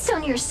 Based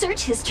on your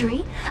search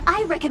history,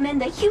 I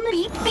recommend the human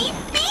beep, beep,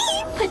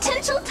 beep.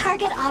 Potential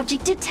target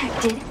object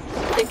detected.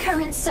 The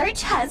current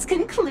search has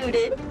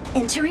concluded.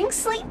 Entering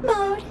sleep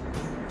mode.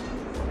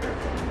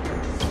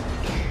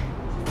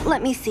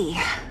 Let me see.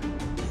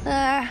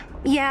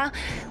 Yeah,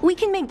 we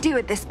can make do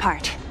with this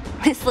part.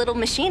 This little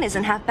machine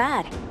isn't half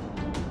bad.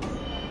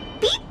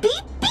 Beep,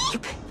 beep,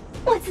 beep!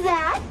 What's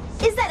that?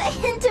 Is that a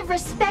hint of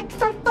respect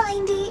for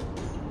Findy?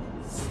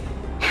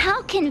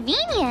 How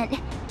convenient!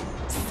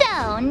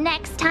 So,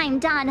 next time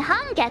Don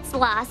Hum gets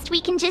lost,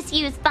 we can just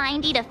use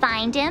Findy to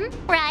find him,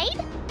 right?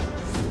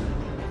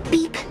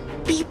 Beep,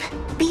 beep,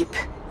 beep.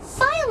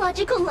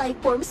 Biological life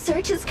form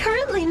search is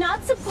currently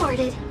not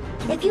supported.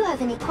 If you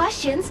have any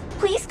questions,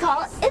 please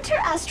call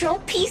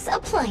Interastral Peace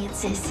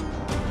Appliances.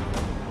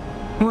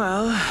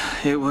 Well,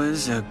 it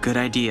was a good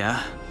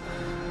idea.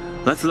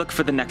 Let's look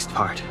for the next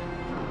part.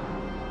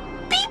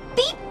 Beep,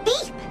 beep,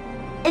 beep!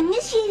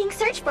 Initiating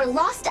search for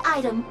lost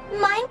item,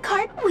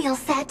 minecart wheel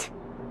set.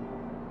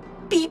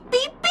 Beep,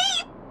 beep,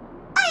 beep!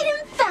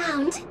 Item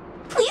found!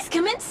 Please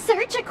commence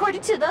search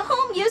according to the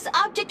Home Use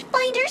Object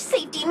Finder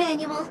Safety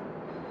Manual.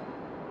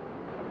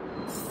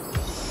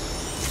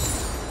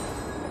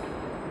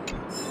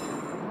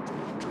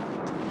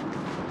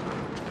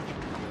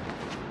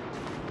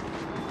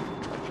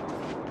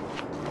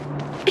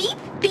 Beep,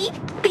 beep,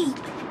 beep!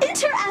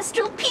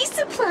 Interastral Peace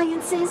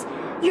Appliances,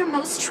 your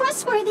most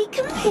trustworthy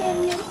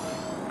companion.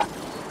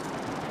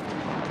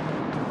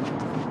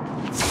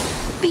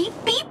 Beep,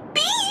 beep,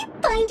 beep!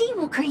 Findy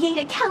will create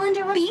a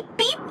calendar. Beep,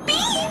 beep,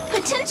 beep!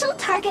 Potential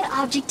target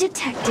object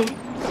detected.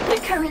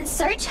 The current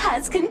search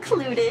has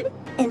concluded.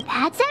 And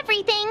that's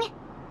everything.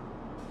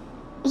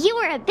 You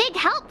were a big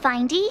help,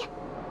 Findy.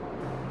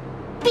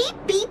 Beep,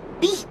 beep,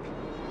 beep!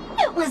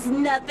 It was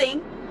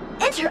nothing.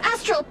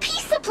 Interastral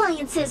Peace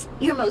Appliances,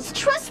 your most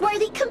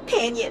trustworthy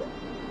companion.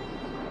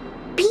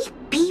 Beep,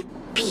 beep,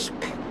 beep.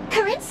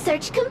 Current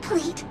search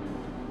complete.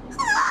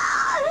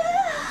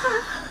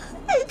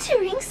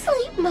 Entering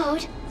sleep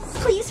mode.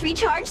 Please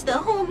recharge the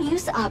Home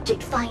Use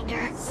Object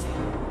Finder.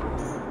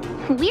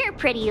 We're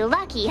pretty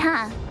lucky,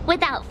 huh?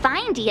 Without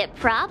Findy, it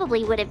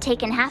probably would have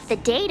taken half the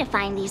day to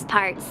find these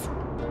parts.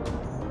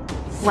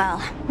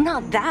 Well,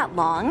 not that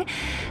long,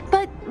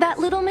 but that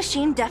little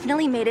machine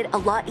definitely made it a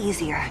lot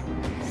easier.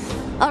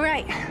 All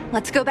right,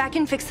 let's go back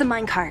and fix the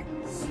minecart.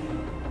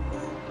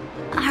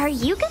 Are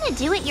you gonna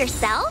do it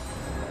yourself?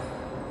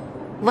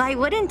 Why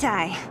wouldn't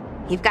I?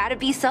 You've got to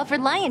be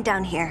self-reliant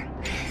down here.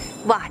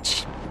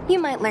 Watch, you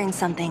might learn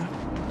something.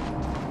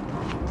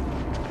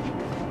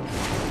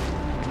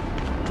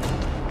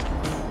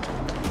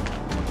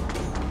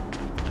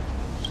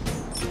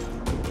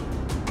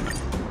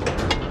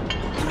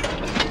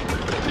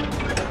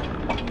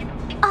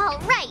 All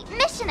right,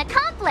 mission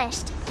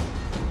accomplished.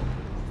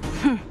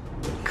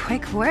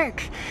 Quick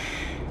work.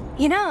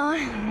 You know,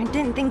 I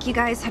didn't think you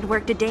guys had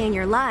worked a day in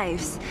your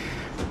lives,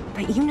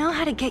 but you know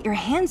how to get your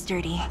hands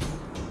dirty.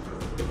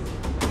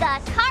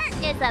 The cart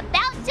is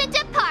about to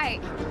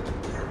depart.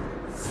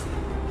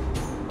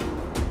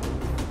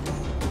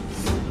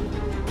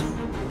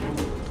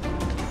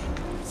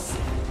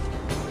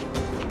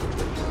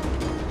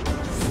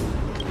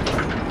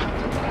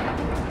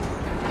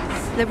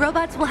 The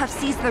robots will have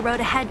seized the road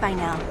ahead by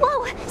now.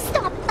 Whoa!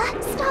 Stop!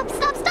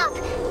 Stop!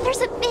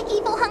 There's a big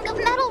evil hunk of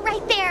metal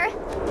right there.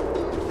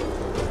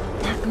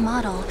 That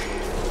model.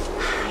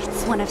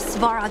 It's one of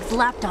Svarog's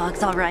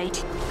lapdogs, all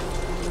right.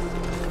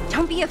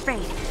 Don't be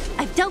afraid.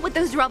 I've dealt with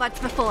those robots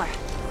before.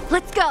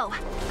 Let's go.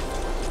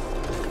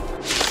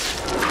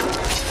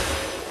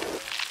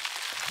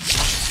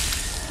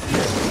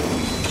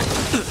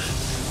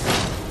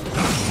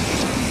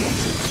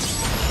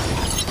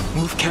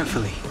 Move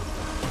carefully.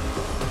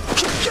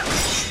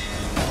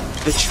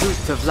 The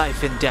truth of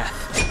life and death.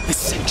 The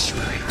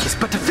sanctuary is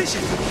but a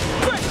vision.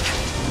 Break!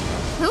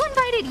 Who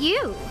invited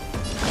you?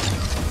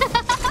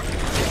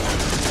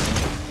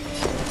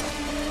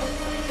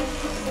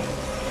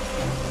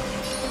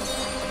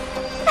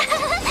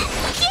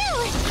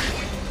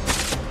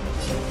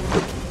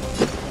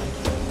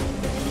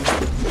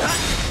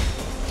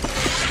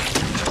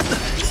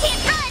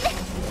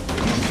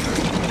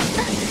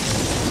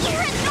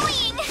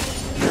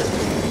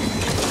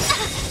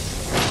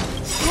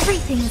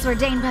 Everything is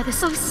ordained by the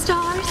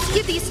stars.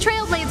 Give these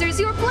trailblazers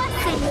your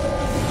blessing.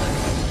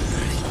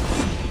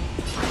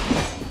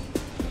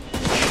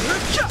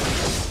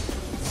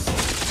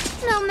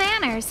 No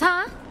manners,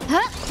 huh?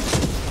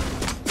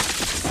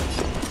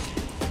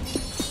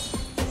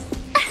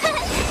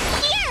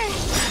 Here!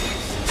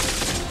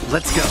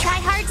 Let's go. Try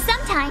hard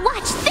sometime.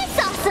 Watch this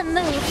awesome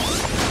move.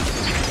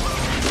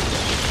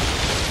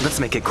 Let's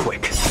make it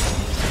quick.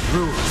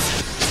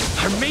 Rules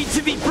are made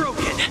to be broken.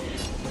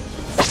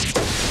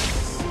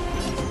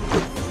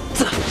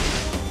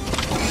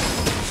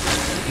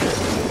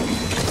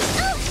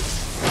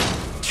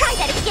 Try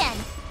that again.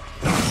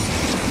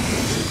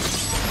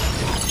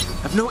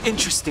 I've no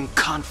interest in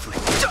conflict.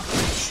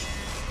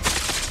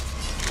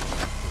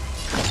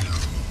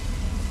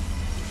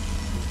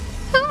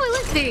 Who will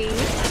it be?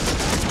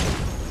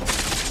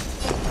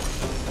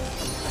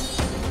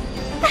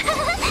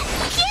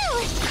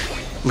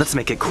 Let's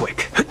make it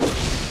quick.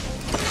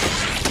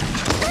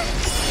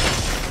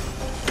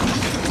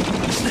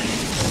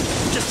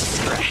 Just a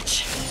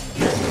scratch.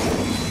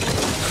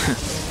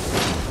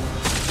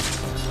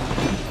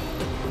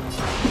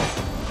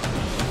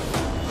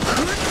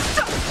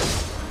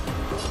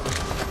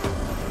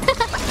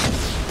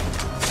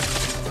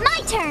 My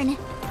turn.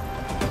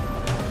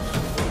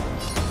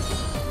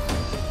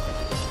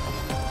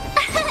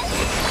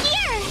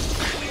 Here.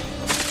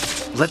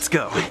 Let's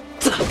go.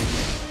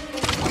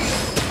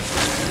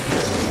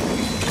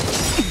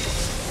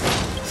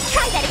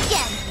 Try that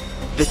again.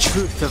 The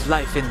truth of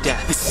life and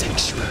death. The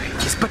sanctuary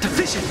is but a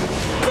vision.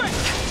 Break!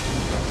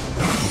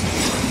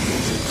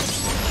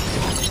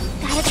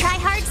 Gotta try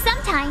hard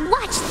sometime.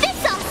 Watch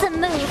this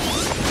awesome move.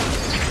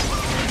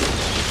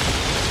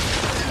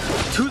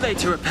 Too late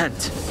to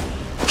repent.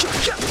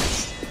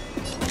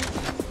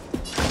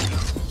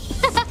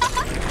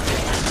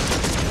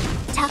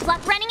 Tough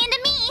luck running into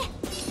me.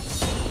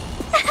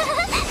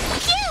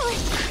 Phew.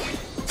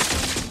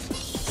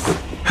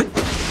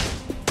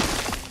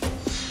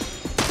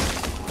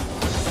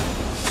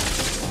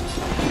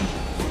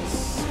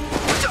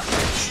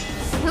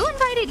 Who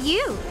invited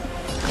you?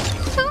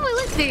 Who will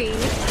it be?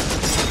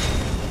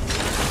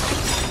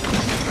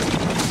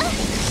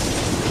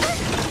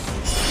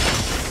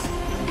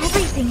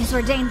 Everything is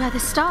ordained by the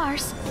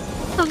stars.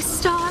 Those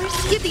stars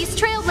give these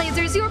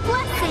trailblazers your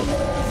blessing.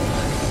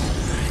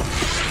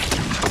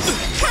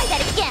 Try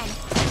that again.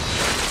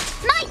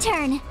 My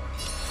turn.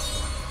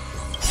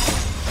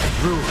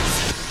 Rules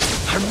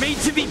are made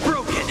to be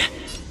broken.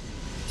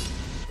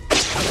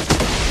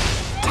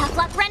 Tough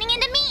luck running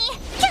into me.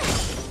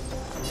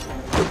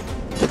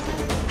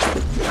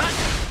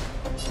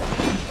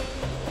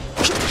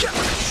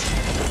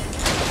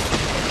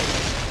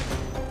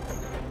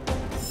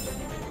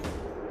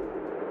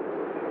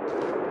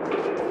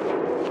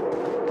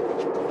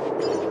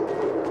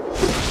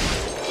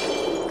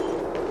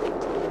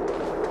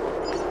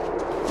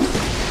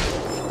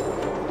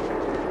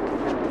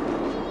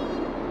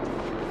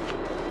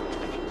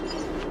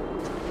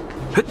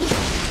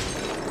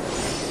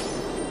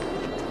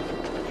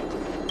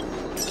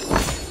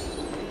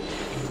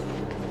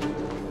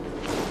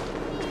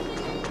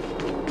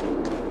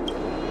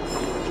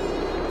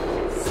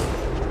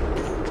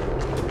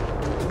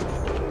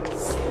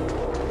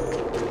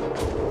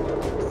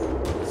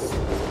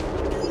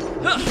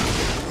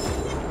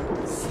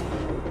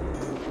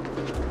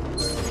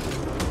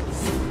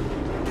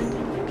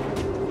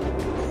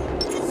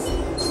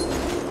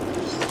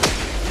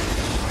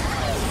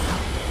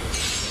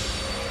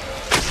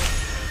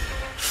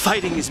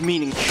 Fighting is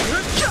meaningless.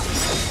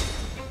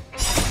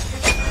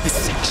 The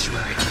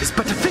sanctuary is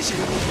but a vision.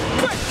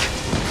 Break!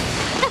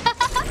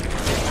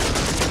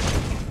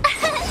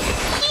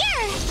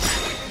 Here!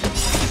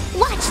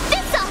 Watch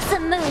this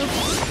awesome move!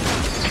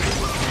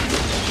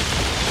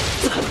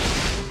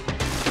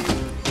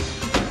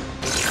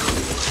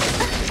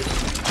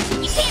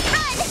 You can't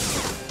run!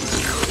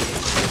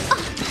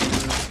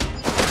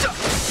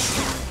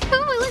 Who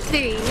will it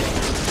be?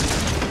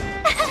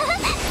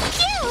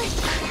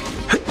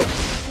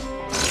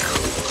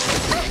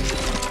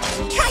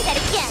 Try that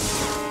again!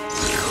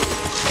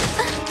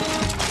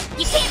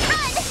 You can't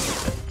run!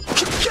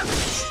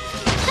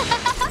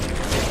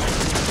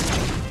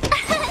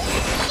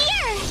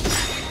 Here!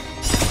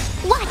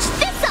 Watch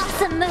this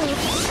awesome move!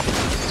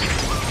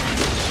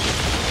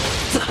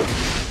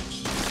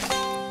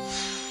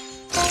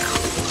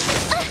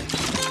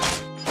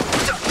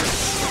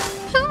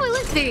 Who will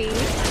it be?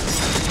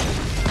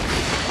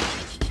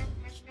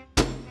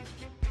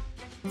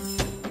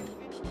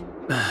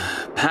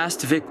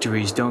 Past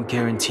victories don't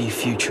guarantee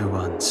future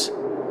ones.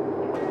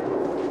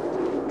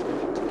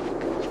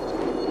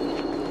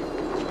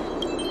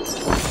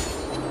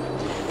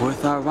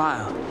 Worth our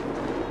while.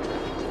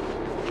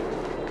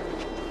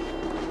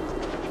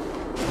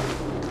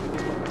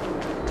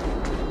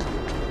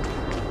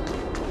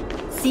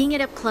 Seeing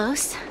it up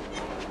close,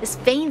 this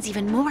vein's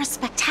even more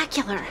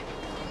spectacular.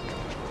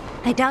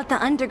 I doubt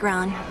the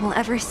underground will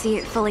ever see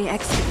it fully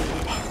excavated.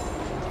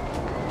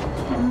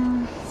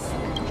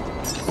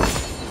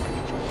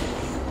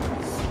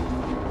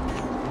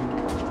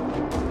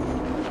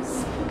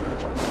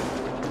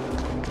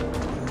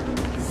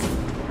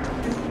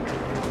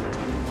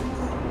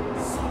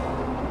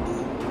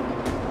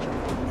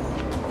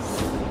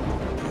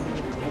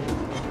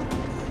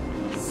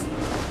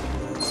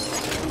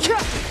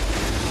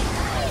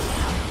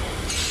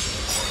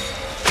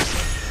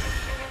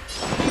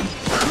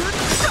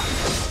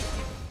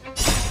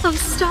 Oh,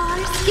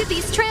 stars, give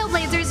these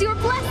trailblazers your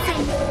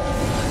blessing!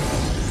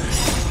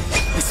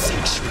 The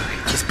sanctuary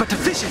is but a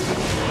vision.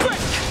 Break!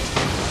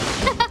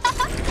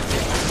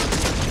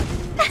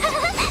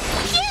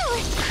 Phew!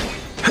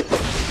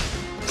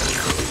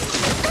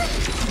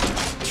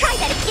 Try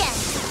that again!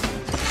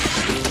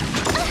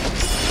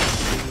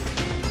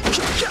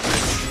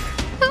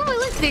 Who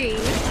will it be?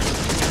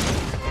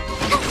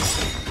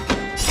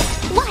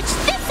 Watch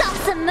this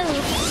awesome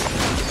move!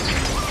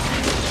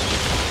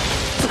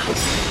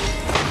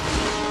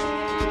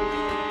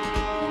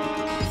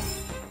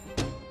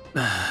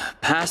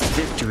 Past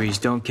victories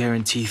don't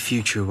guarantee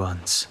future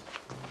ones.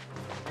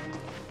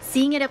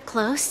 Seeing it up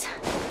close,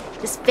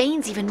 this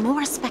vein's even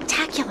more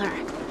spectacular.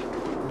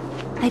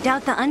 I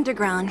doubt the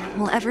underground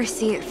will ever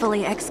see it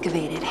fully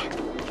excavated.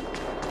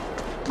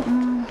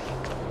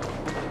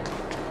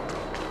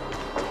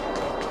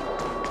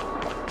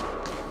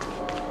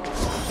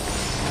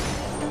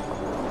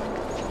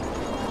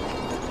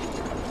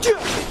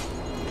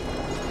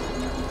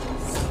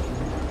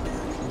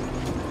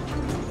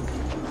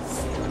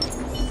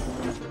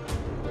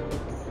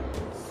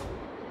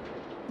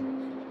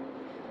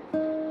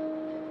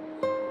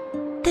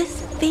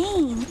 This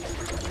vein.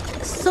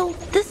 So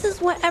this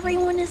is what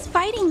everyone is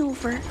fighting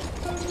over.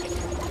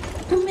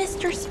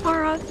 Mr.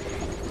 Sparrow,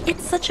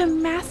 it's such a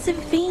massive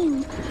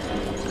vein.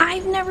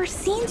 I've never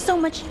seen so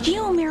much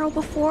geomarrow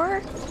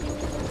before.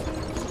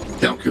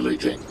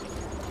 Calculating.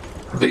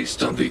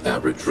 Based on the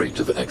average rate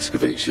of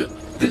excavation,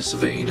 this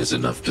vein is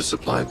enough to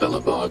supply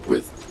Belobog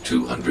with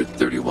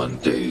 231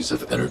 days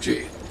of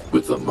energy,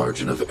 with a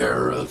margin of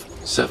error of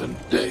 7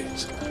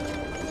 days.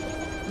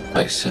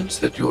 I sense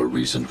that your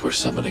reason for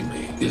summoning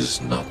me is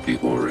not the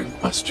ore in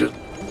question.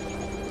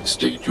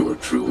 State your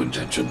true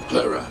intention,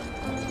 Clara.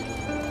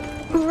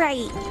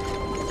 Right.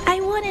 I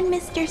wanted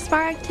Mr.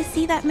 Sparrow to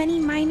see that many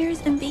miners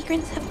and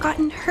vagrants have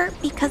gotten hurt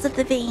because of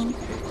the vein.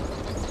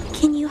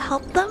 Can you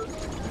help them?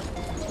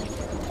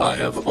 I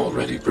have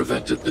already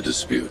prevented the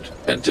dispute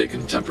and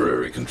taken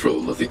temporary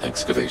control of the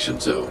excavation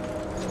zone.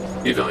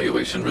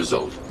 Evaluation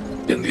result.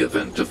 In the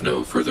event of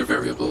no further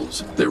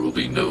variables, there will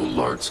be no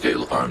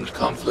large-scale armed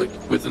conflict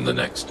within the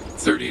next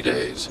 30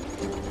 days.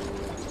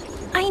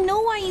 I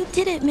know why you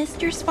did it,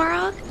 Mr.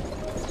 Sparrow.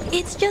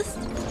 It's just,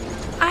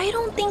 I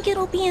don't think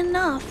it'll be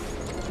enough.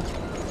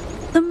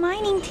 The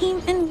mining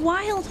team and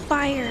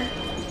Wildfire,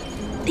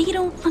 they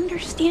don't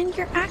understand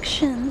your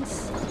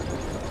actions.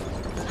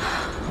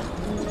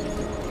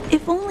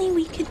 If only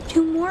we could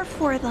do more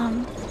for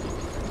them.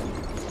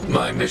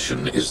 My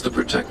mission is the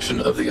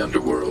protection of the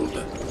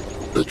underworld.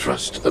 The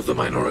trust of the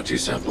minority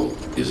sample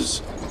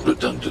is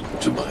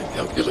redundant to my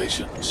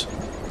calculations.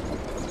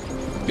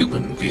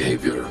 Human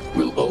behavior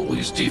will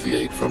always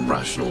deviate from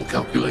rational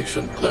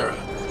calculation, Clara.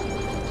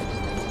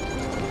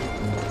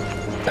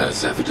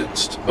 As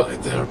evidenced by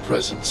their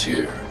presence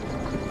here.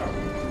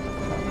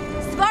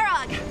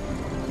 Svarog!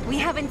 We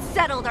have haven't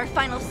settled our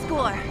final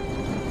score.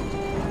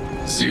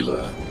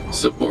 Zila,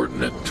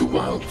 subordinate to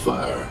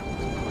Wildfire.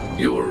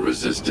 Your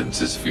resistance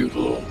is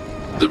futile.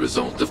 The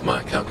result of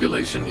my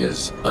calculation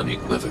is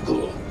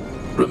unequivocal.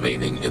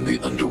 Remaining in the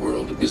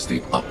underworld is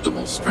the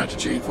optimal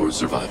strategy for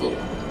survival.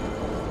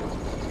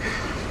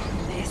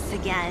 This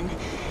again.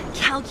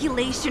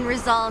 Calculation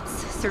results,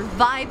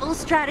 survival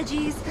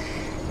strategies.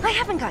 I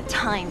haven't got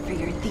time for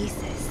your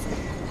thesis.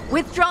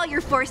 Withdraw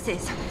your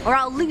forces, or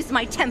I'll lose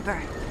my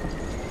temper.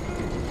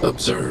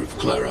 Observe,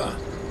 Clara.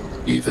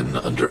 Even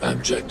under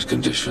abject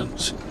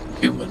conditions,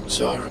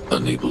 humans are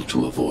unable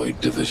to avoid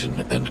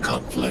division and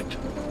conflict.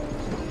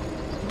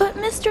 But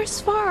Mr.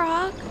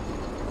 Svarog...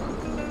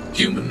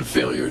 Human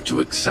failure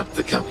to accept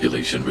the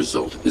calculation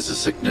result is a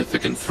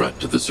significant threat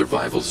to the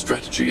survival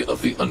strategy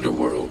of the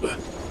underworld.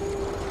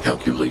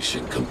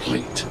 Calculation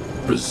complete.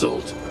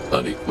 Result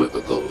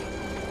unequivocal.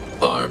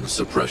 Armed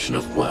suppression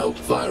of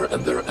Wildfire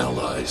and their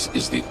allies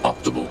is the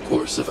optimal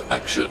course of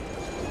action.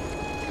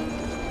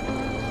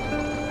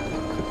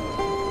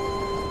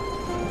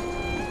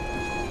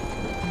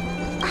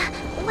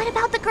 What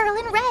about the girl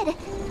in red?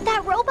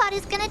 That robot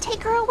is gonna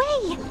take her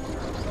away.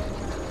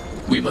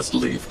 We must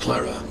leave,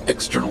 Clara.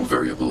 External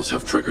variables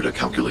have triggered a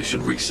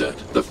calculation reset.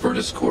 The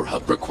furnace core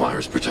hub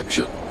requires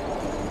protection.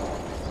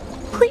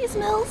 Please,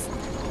 Mills.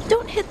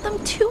 Don't hit them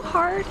too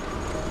hard.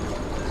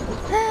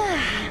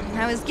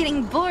 I was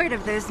getting bored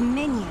of those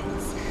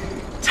minions.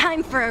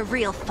 Time for a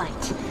real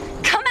fight.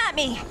 Come at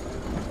me!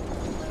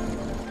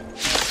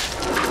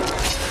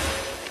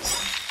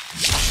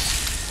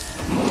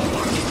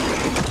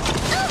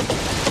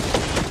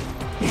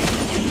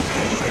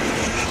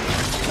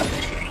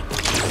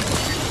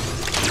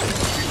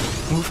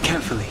 Move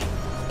carefully.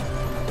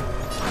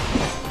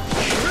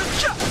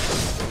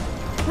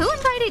 Who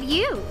invited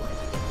you?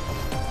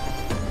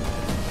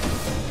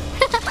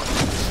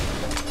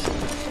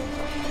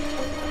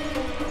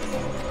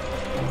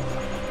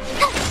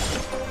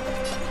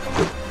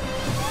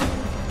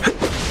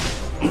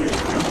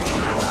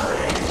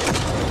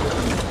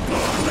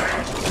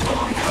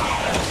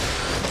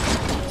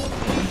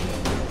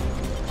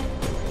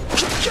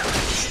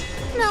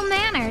 No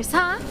manners,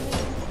 huh?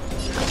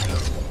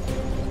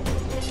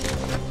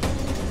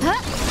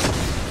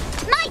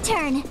 My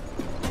turn!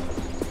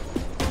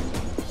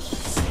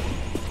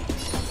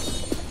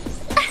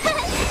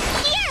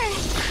 Here!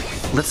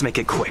 Let's make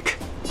it quick.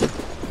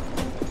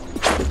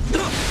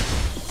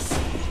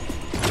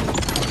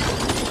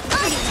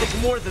 It's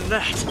more than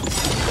that.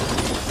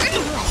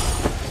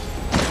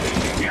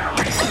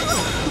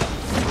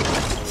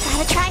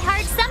 Gotta try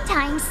hard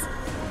sometimes.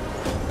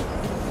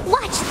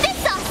 Watch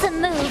this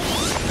awesome move!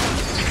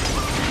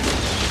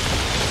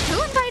 Who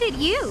invited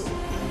you?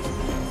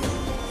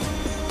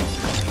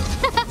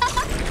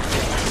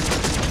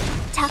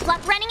 Tough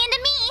luck running into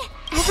me!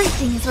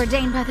 Everything is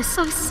ordained by the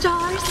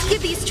stars.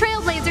 Give these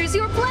trailblazers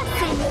your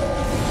blessing.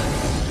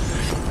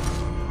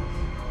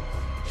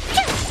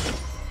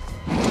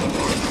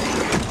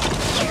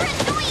 You're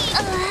annoying!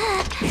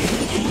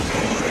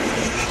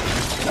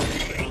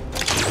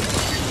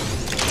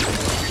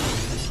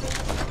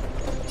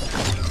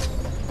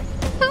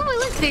 Who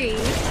will it be?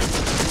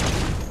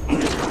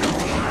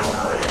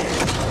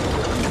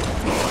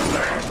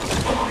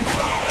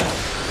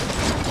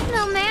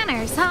 No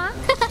manners, huh?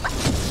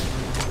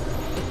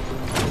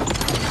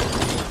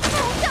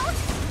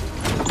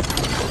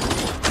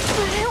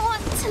 But I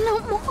want to know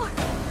more.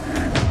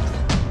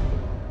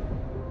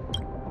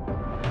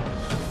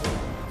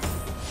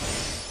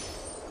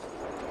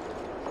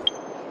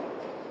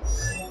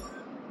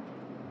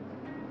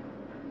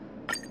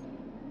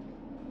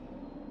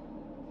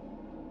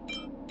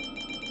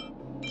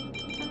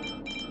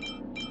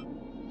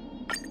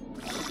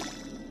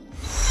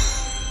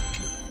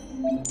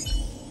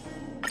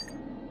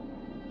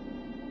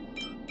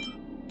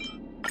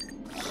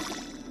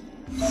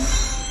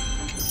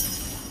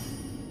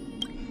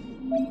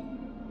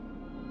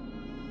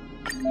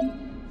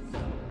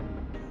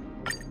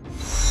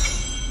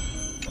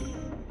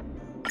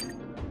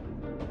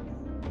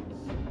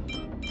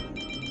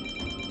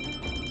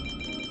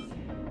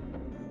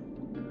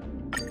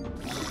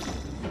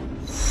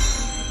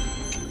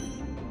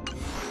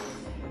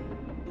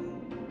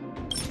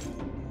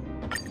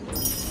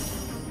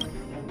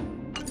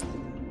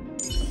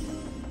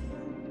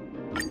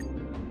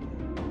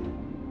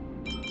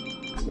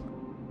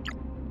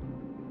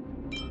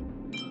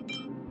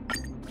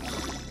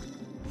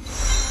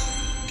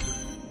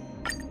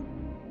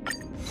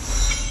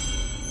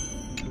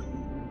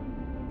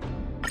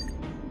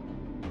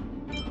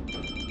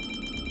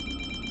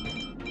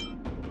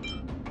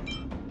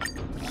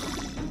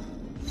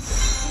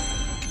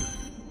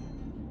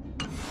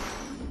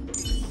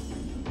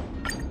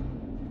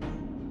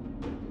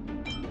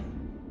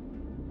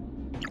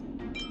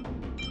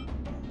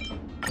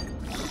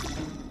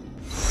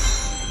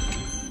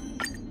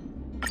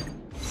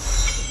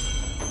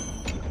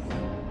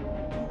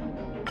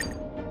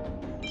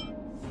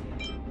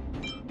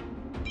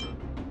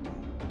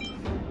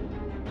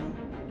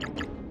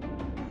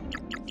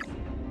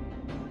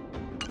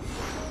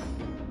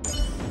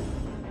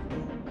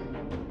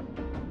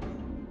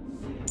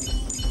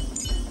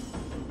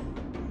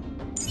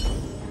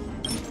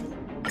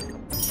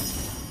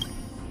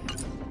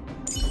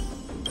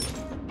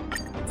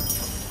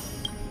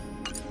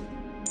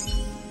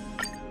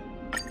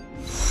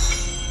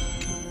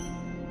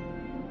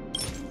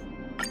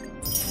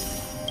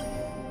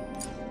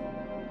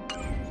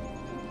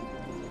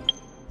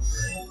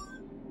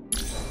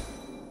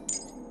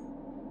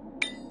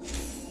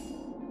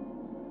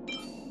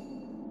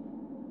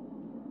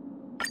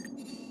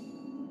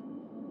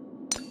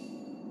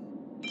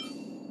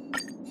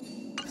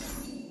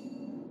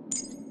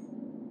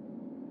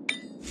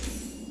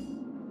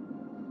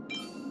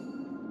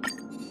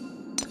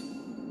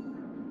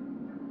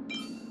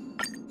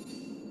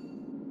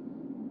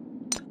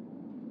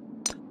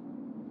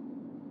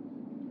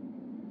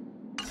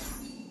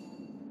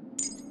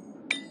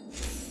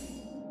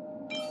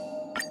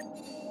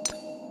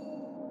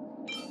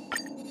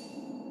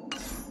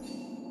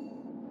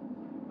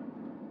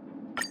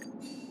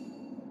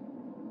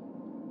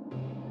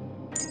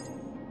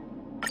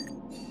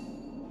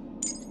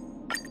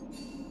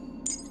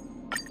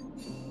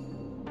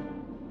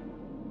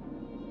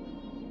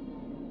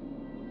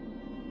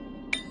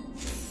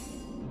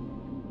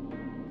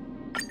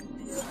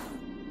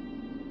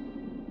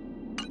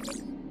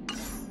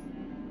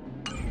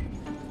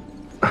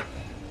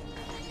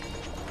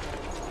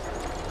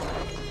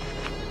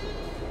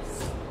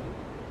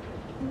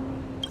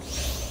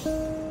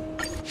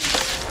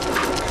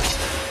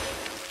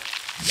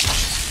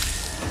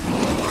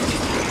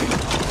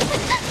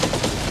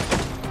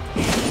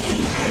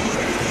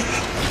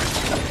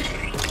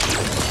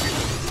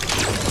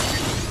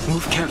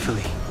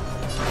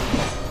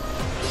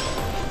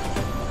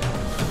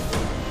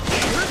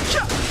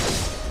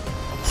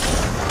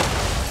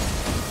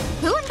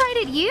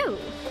 you?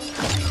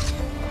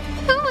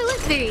 Who will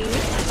it be?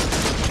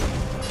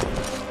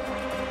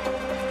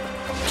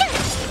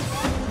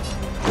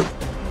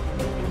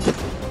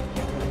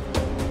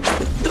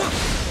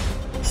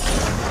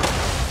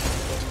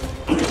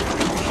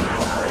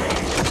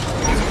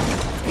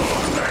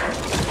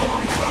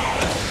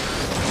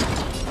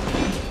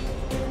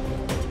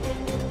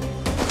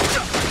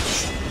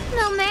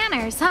 No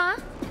manners, huh?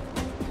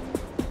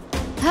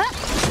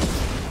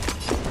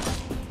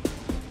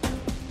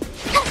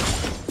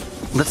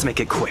 Let's make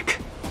it quick.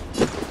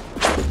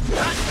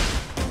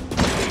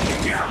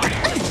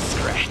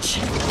 Scratch.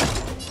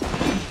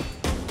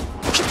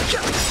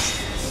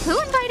 Who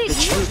invited The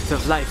you? truth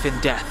of life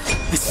and death.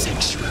 The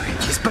sanctuary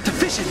is but a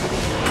vision.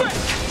 Quick!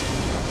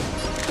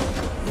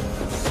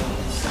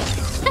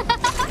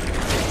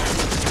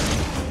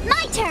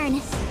 My turn!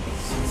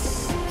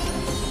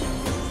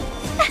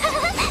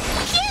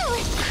 Phew!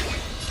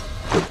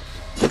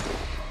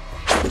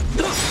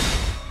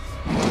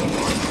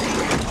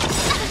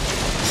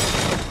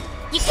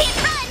 You can't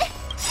run!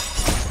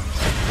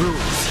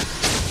 Rules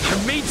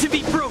are made to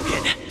be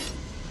broken.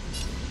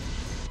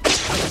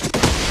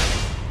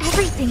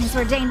 Everything is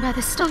ordained by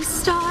the stars.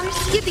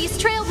 Give these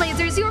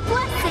trailblazers your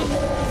blessing.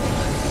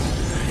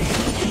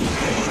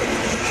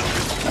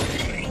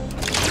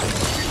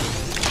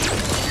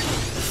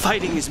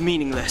 Fighting is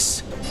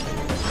meaningless.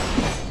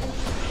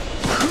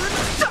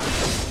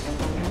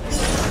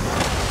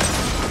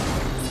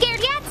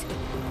 Scared yet?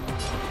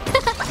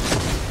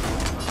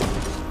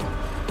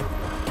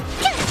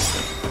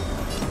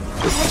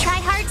 Gotta try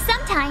hard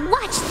sometime.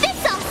 Watch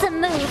this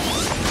awesome move.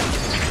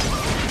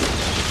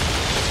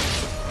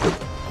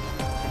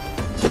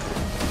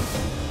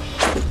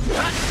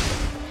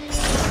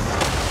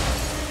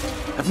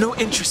 I've no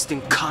interest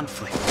in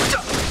conflict.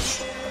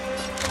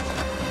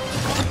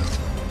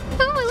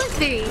 Who will it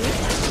be?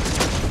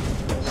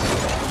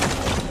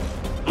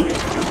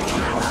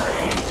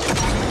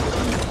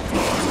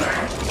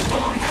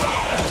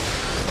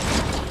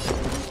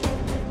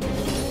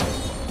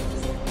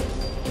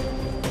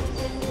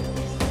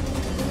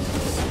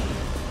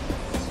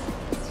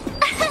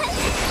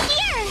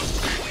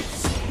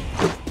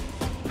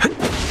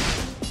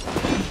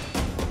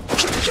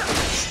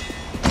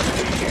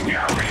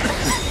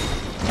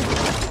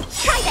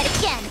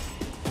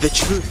 The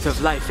truth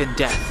of life and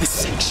death. The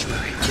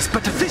sanctuary is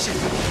but a vision.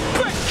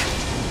 Quick!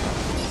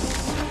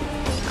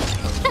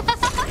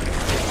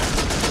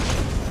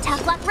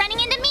 Tough luck running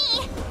into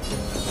me.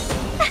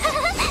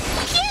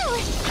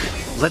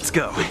 Phew! Let's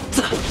go.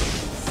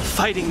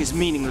 Fighting is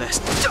meaningless.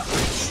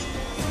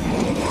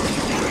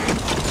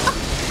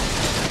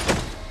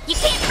 You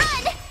can't run!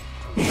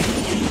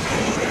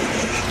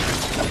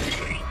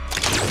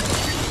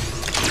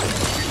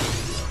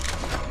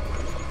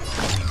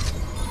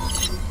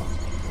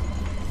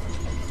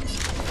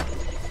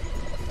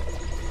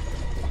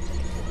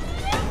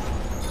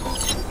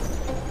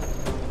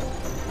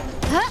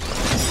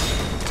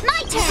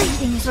 My turn!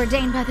 Everything is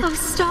ordained by the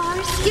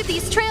stars. Give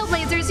these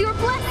trailblazers your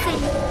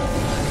blessing.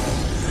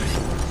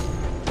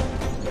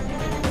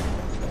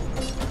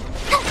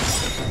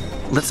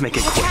 Let's make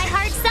it Try quick.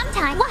 hard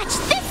sometime. Watch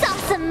this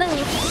awesome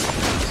move.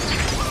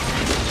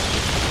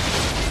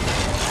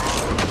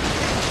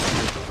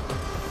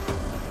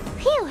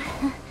 Phew,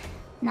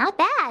 not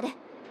bad.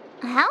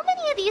 How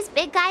many of these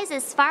big guys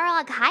is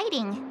Svarog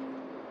hiding?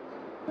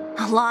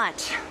 A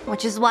lot,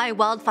 which is why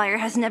Wildfire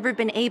has never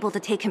been able to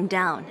take him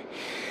down.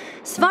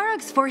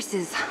 Svarog's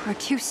forces are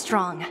too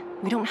strong.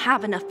 We don't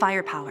have enough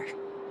firepower.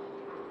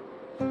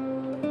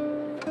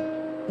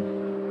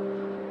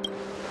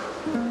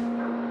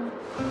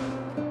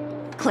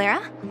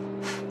 Clara?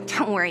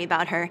 Don't worry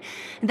about her.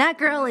 That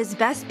girl is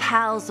best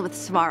pals with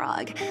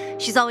Svarog.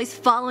 She's always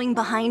following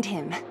behind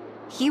him.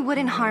 He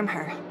wouldn't harm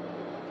her.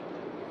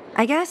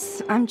 I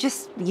guess I'm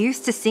just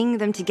used to seeing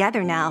them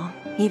together now,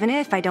 even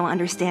if I don't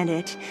understand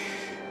it.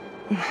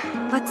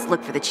 Let's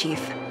look for the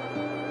chief.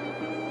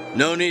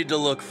 No need to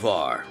look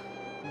far.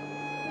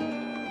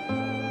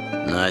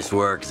 Nice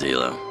work,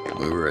 Zila.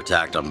 We were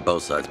attacked on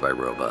both sides by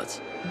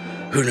robots.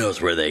 Who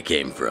knows where they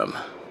came from?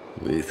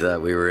 We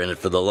thought we were in it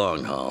for the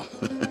long haul.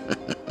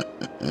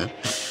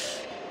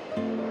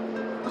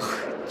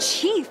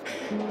 Chief,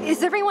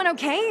 is everyone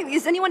okay?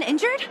 Is anyone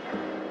injured?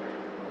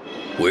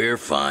 We're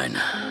fine.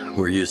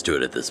 We're used to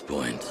it at this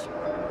point.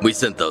 We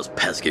sent those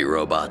pesky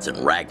robots and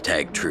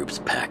ragtag troops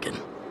packing.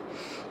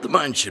 The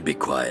mine should be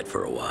quiet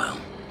for a while.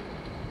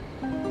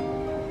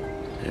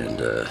 And,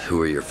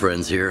 who are your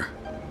friends here?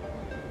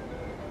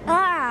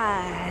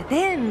 Ah,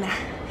 them.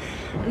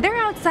 They're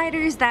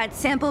outsiders that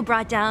Sample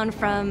brought down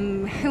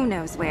from who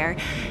knows where.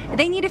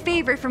 They need a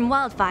favor from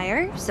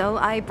Wildfire, so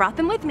I brought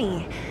them with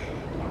me.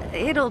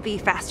 It'll be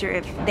faster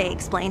if they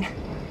explain.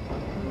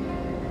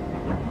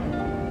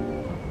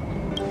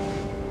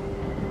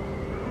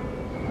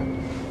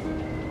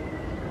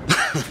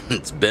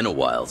 It's been a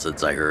while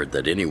since I heard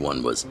that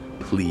anyone was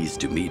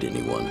pleased to meet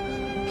anyone.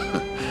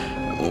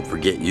 I won't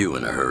forget you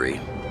in a hurry.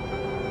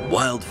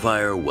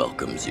 Wildfire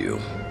welcomes you.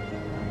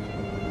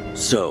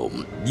 So,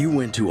 you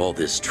went to all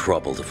this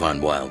trouble to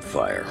find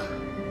Wildfire.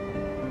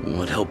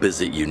 What help is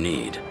it you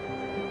need?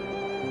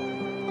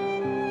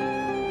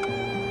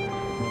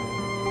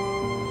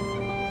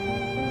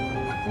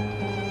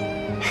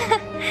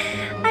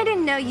 I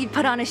didn't know you'd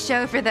put on a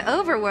show for the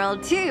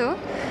overworld, too.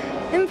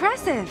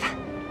 Impressive.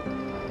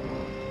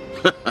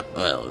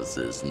 Well, this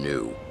is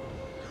new.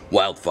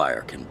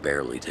 Wildfire can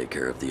barely take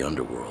care of the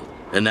underworld,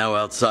 and now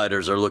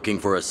outsiders are looking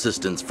for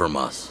assistance from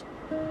us.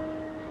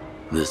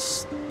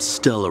 This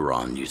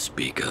Stellaron you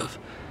speak of,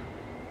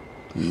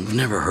 I've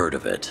never heard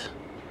of it.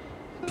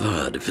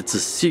 But if it's a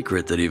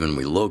secret that even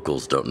we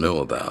locals don't know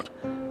about,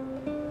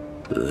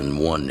 then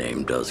one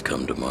name does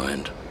come to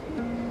mind.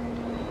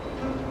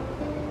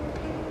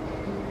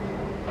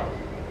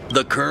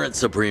 The current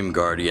Supreme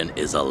Guardian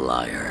is a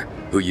liar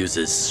who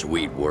uses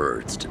sweet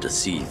words to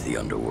deceive the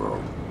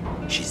underworld.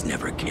 She's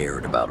never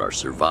cared about our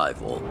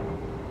survival.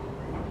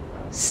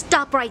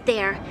 Stop right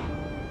there.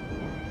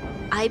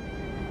 I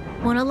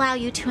won't allow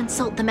you to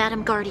insult the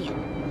Madam Guardian.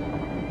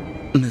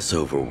 Miss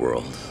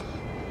Overworld,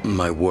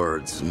 my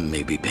words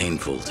may be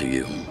painful to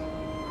you,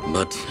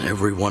 but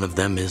every one of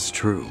them is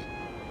true.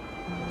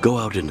 Go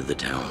out into the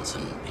towns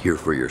and hear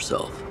for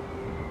yourself.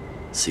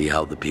 See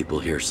how the people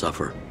here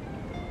suffer.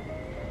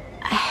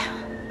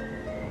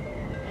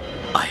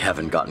 I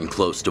haven't gotten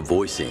close to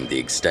voicing the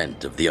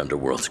extent of the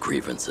underworld's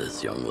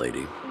grievances, young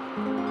lady.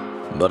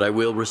 But I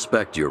will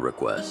respect your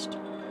request.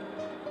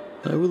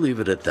 I will leave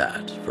it at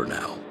that for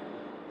now.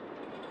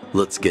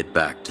 Let's get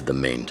back to the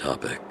main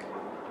topic.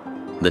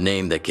 The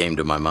name that came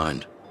to my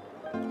mind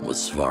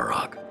was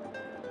Svarog.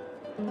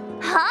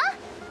 Huh?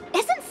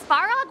 Isn't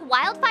Svarog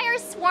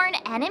Wildfire's sworn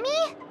enemy?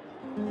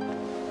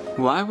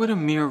 Why would a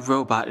mere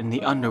robot in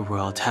the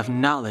underworld have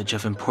knowledge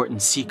of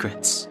important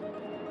secrets?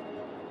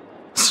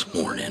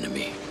 Sworn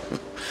enemy.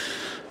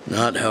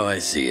 Not how I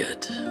see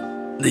it.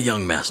 The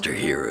young master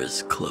here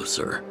is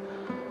closer.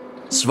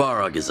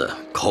 Svarog is a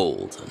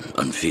cold and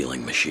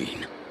unfeeling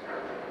machine.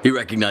 He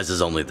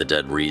recognizes only the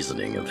dead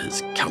reasoning of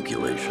his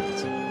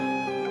calculations.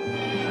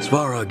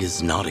 Svarog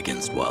is not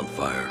against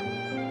Wildfire.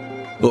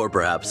 Or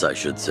perhaps I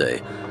should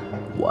say,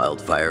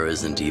 Wildfire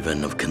isn't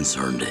even of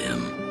concern to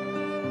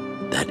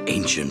him. That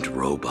ancient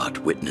robot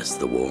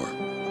witnessed the war.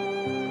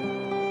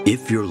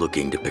 If you're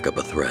looking to pick up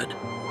a thread,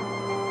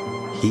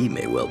 he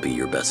may well be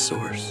your best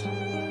source.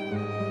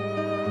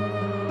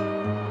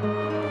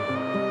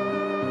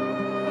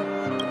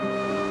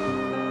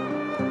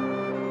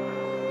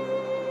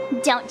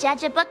 Don't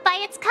judge a book by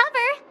its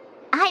cover.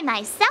 I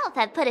myself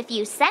have put a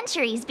few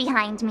centuries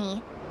behind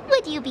me.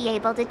 Would you be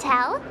able to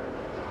tell?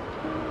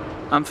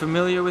 I'm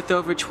familiar with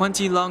over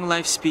 20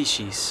 long-life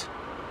species.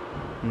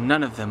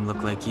 None of them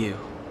look like you.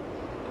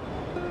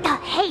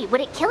 Hey,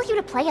 would it kill you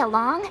to play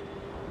along?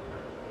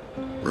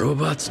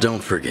 Robots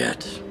don't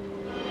forget.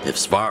 If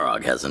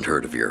Svarog hasn't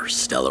heard of your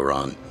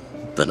Stellaron,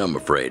 then I'm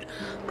afraid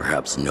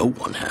perhaps no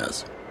one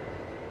has.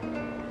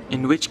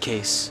 In which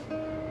case,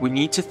 we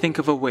need to think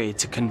of a way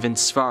to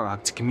convince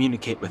Svarog to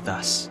communicate with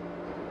us.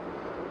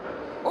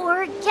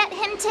 Or get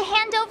him to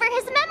hand over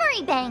his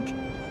memory bank.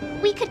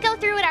 We could go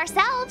through it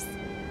ourselves.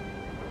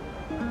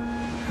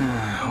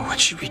 What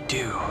should we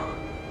do?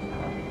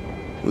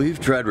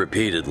 We've tried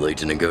repeatedly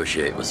to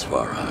negotiate with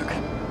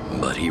Svarog,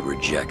 but he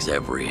rejects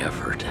every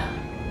effort.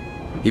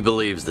 He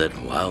believes that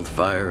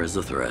Wildfire is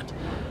a threat.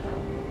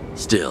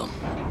 Still,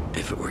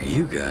 if it were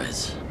you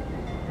guys...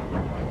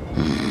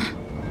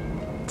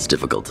 it's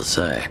difficult to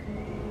say.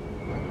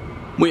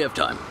 We have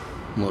time.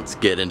 Let's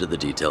get into the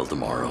details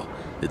tomorrow.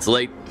 It's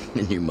late,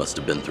 and you must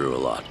have been through a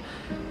lot.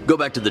 Go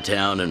back to the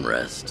town and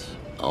rest.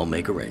 I'll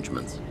make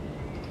arrangements.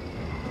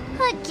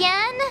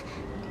 Again?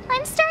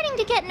 I'm starting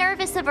to get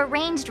nervous of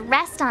arranged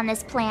rest on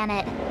this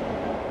planet.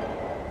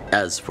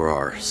 As for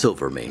our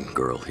Silvermane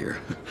girl here,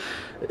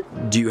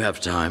 do you have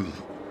time?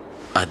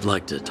 I'd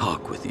like to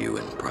talk with you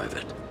in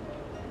private.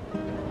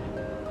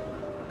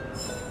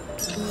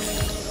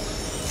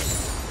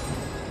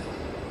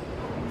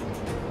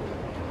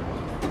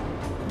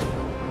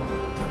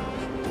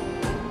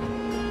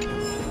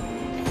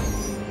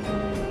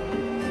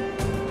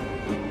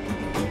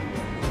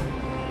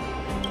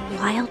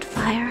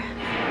 Wildfire,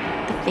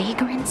 the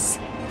vagrants,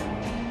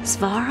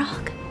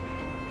 Svarog.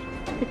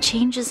 The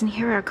changes in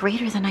here are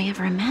greater than I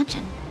ever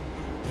imagined.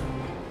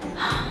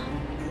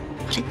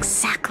 What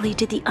exactly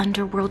did the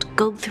underworld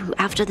go through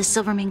after the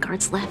Silvermane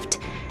guards left?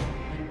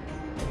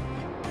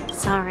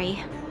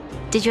 Sorry.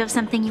 Did you have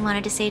something you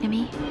wanted to say to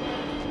me?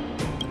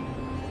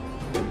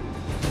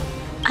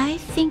 I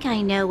think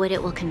I know what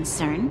it will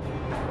concern.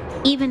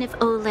 Even if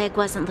Oleg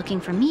wasn't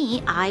looking for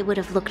me, I would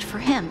have looked for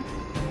him.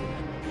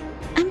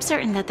 I'm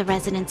certain that the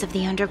residents of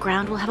the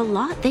underground will have a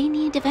lot they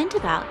need to vent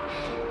about.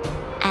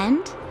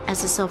 And,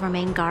 as a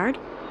Silvermane guard,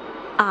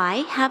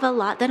 I have a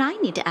lot that I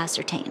need to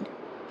ascertain.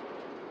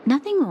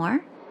 Nothing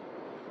more.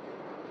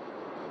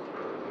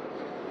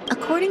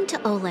 According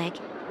to Oleg,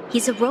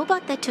 he's a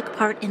robot that took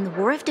part in the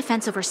War of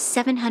Defense over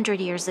 700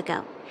 years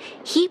ago.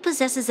 He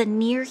possesses a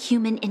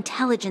near-human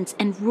intelligence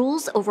and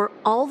rules over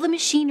all the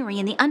machinery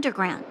in the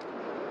underground.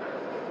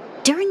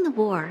 During the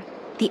war,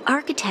 The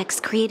architects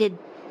created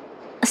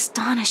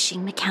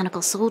astonishing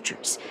mechanical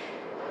soldiers,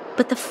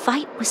 but the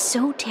fight was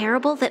so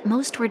terrible that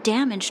most were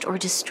damaged or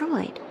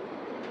destroyed.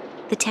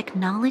 The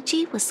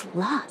technology was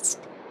lost.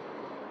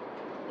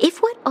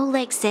 If what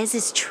Oleg says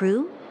is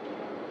true,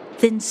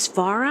 then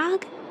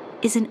Svarog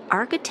is an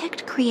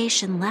architect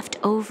creation left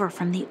over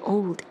from the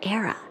old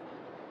era.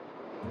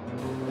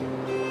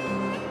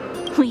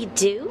 We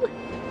do?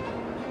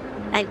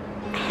 I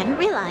hadn't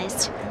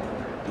realized.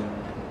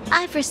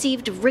 I've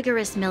received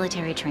rigorous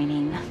military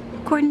training.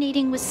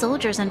 Coordinating with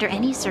soldiers under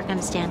any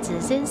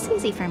circumstances is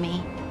easy for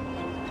me.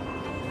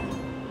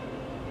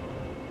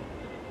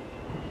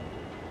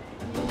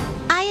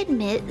 I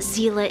admit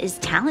Zila is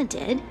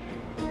talented.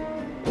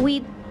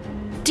 We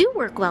do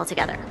work well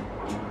together.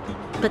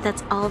 But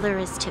that's all there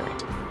is to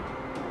it.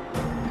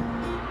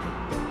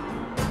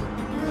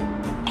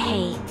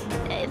 Hey,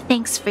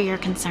 thanks for your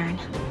concern.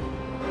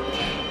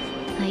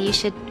 You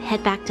should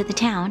head back to the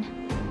town.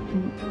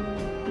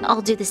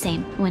 I'll do the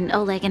same when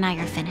Oleg and I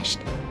are finished.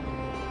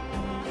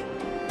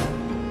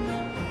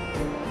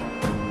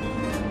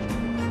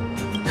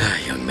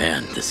 Young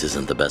man, this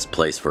isn't the best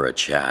place for a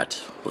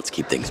chat. Let's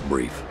keep things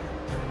brief.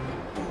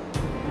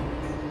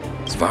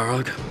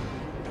 Svarog?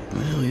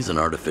 Well, he's an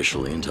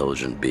artificially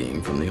intelligent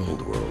being from the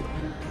old world.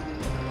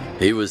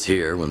 He was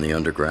here when the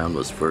underground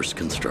was first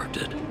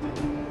constructed.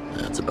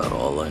 That's about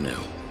all I know.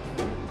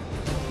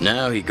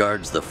 Now he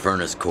guards the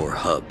Furnace Core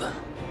hub.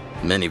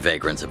 Many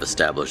vagrants have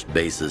established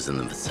bases in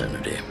the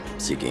vicinity,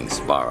 seeking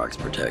Svarog's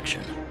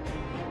protection.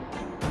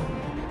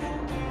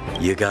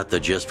 You got the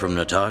gist from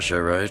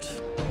Natasha, right?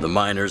 The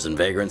miners and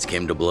vagrants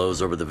came to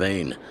blows over the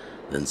vein.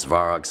 Then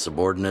Svarog's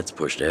subordinates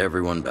pushed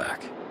everyone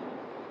back.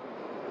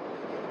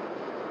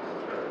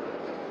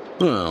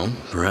 Well,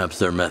 perhaps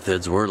their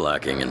methods were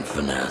lacking in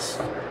finesse,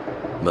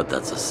 but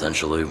that's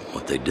essentially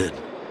what they did.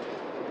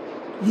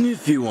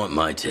 If you want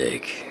my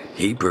take,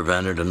 he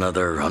prevented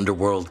another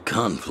underworld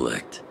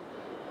conflict,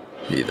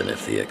 even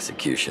if the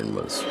execution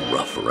was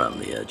rough around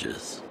the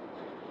edges.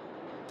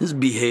 His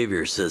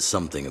behavior says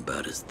something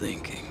about his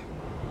thinking.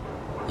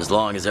 As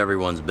long as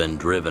everyone's been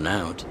driven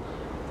out,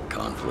 the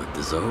conflict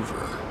is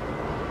over.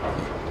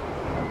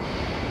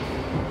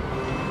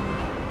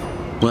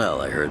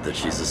 Well, I heard that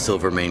she's a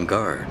Silvermane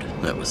guard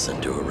that was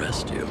sent to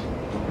arrest you.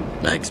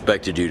 I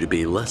expected you to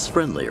be less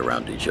friendly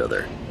around each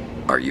other.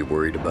 Are you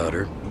worried about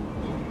her?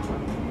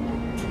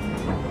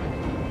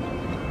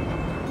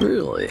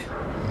 Really?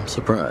 I'm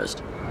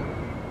surprised.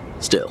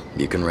 Still,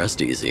 you can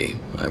rest easy.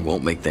 I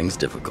won't make things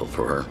difficult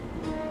for her.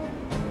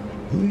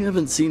 We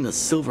haven't seen a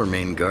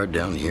Silvermane guard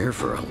down here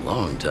for a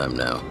long time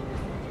now.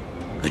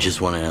 I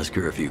just want to ask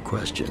her a few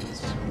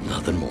questions.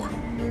 Nothing more.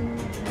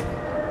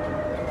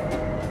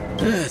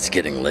 It's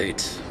getting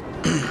late.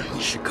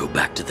 You should go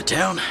back to the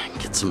town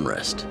and get some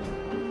rest.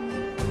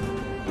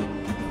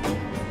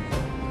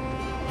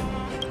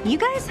 You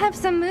guys have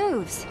some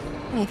moves.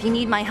 If you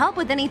need my help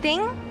with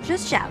anything,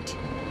 just shout.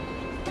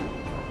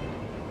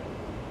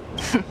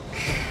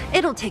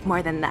 It'll take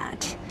more than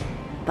that.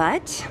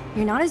 But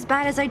you're not as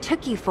bad as I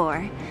took you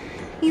for.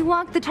 You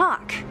walk the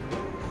talk.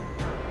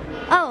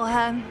 Oh,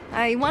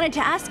 I wanted to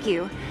ask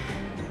you.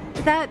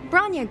 That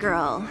Branya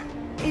girl,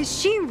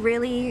 is she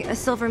really a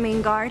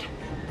Silvermane guard?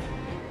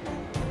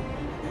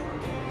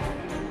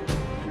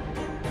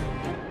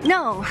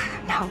 No,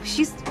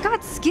 she's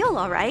got skill,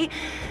 all right.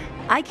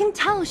 I can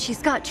tell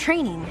she's got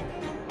training.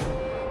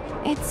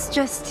 It's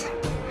just,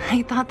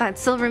 I thought that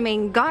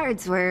Silvermane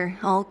guards were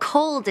all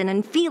cold and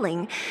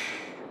unfeeling.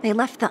 They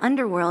left the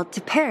underworld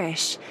to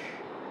perish.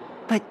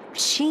 But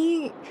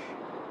she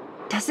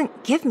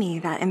doesn't give me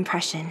that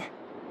impression.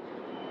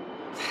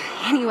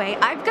 Anyway,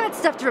 I've got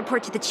stuff to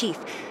report to the chief.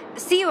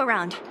 See you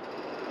around.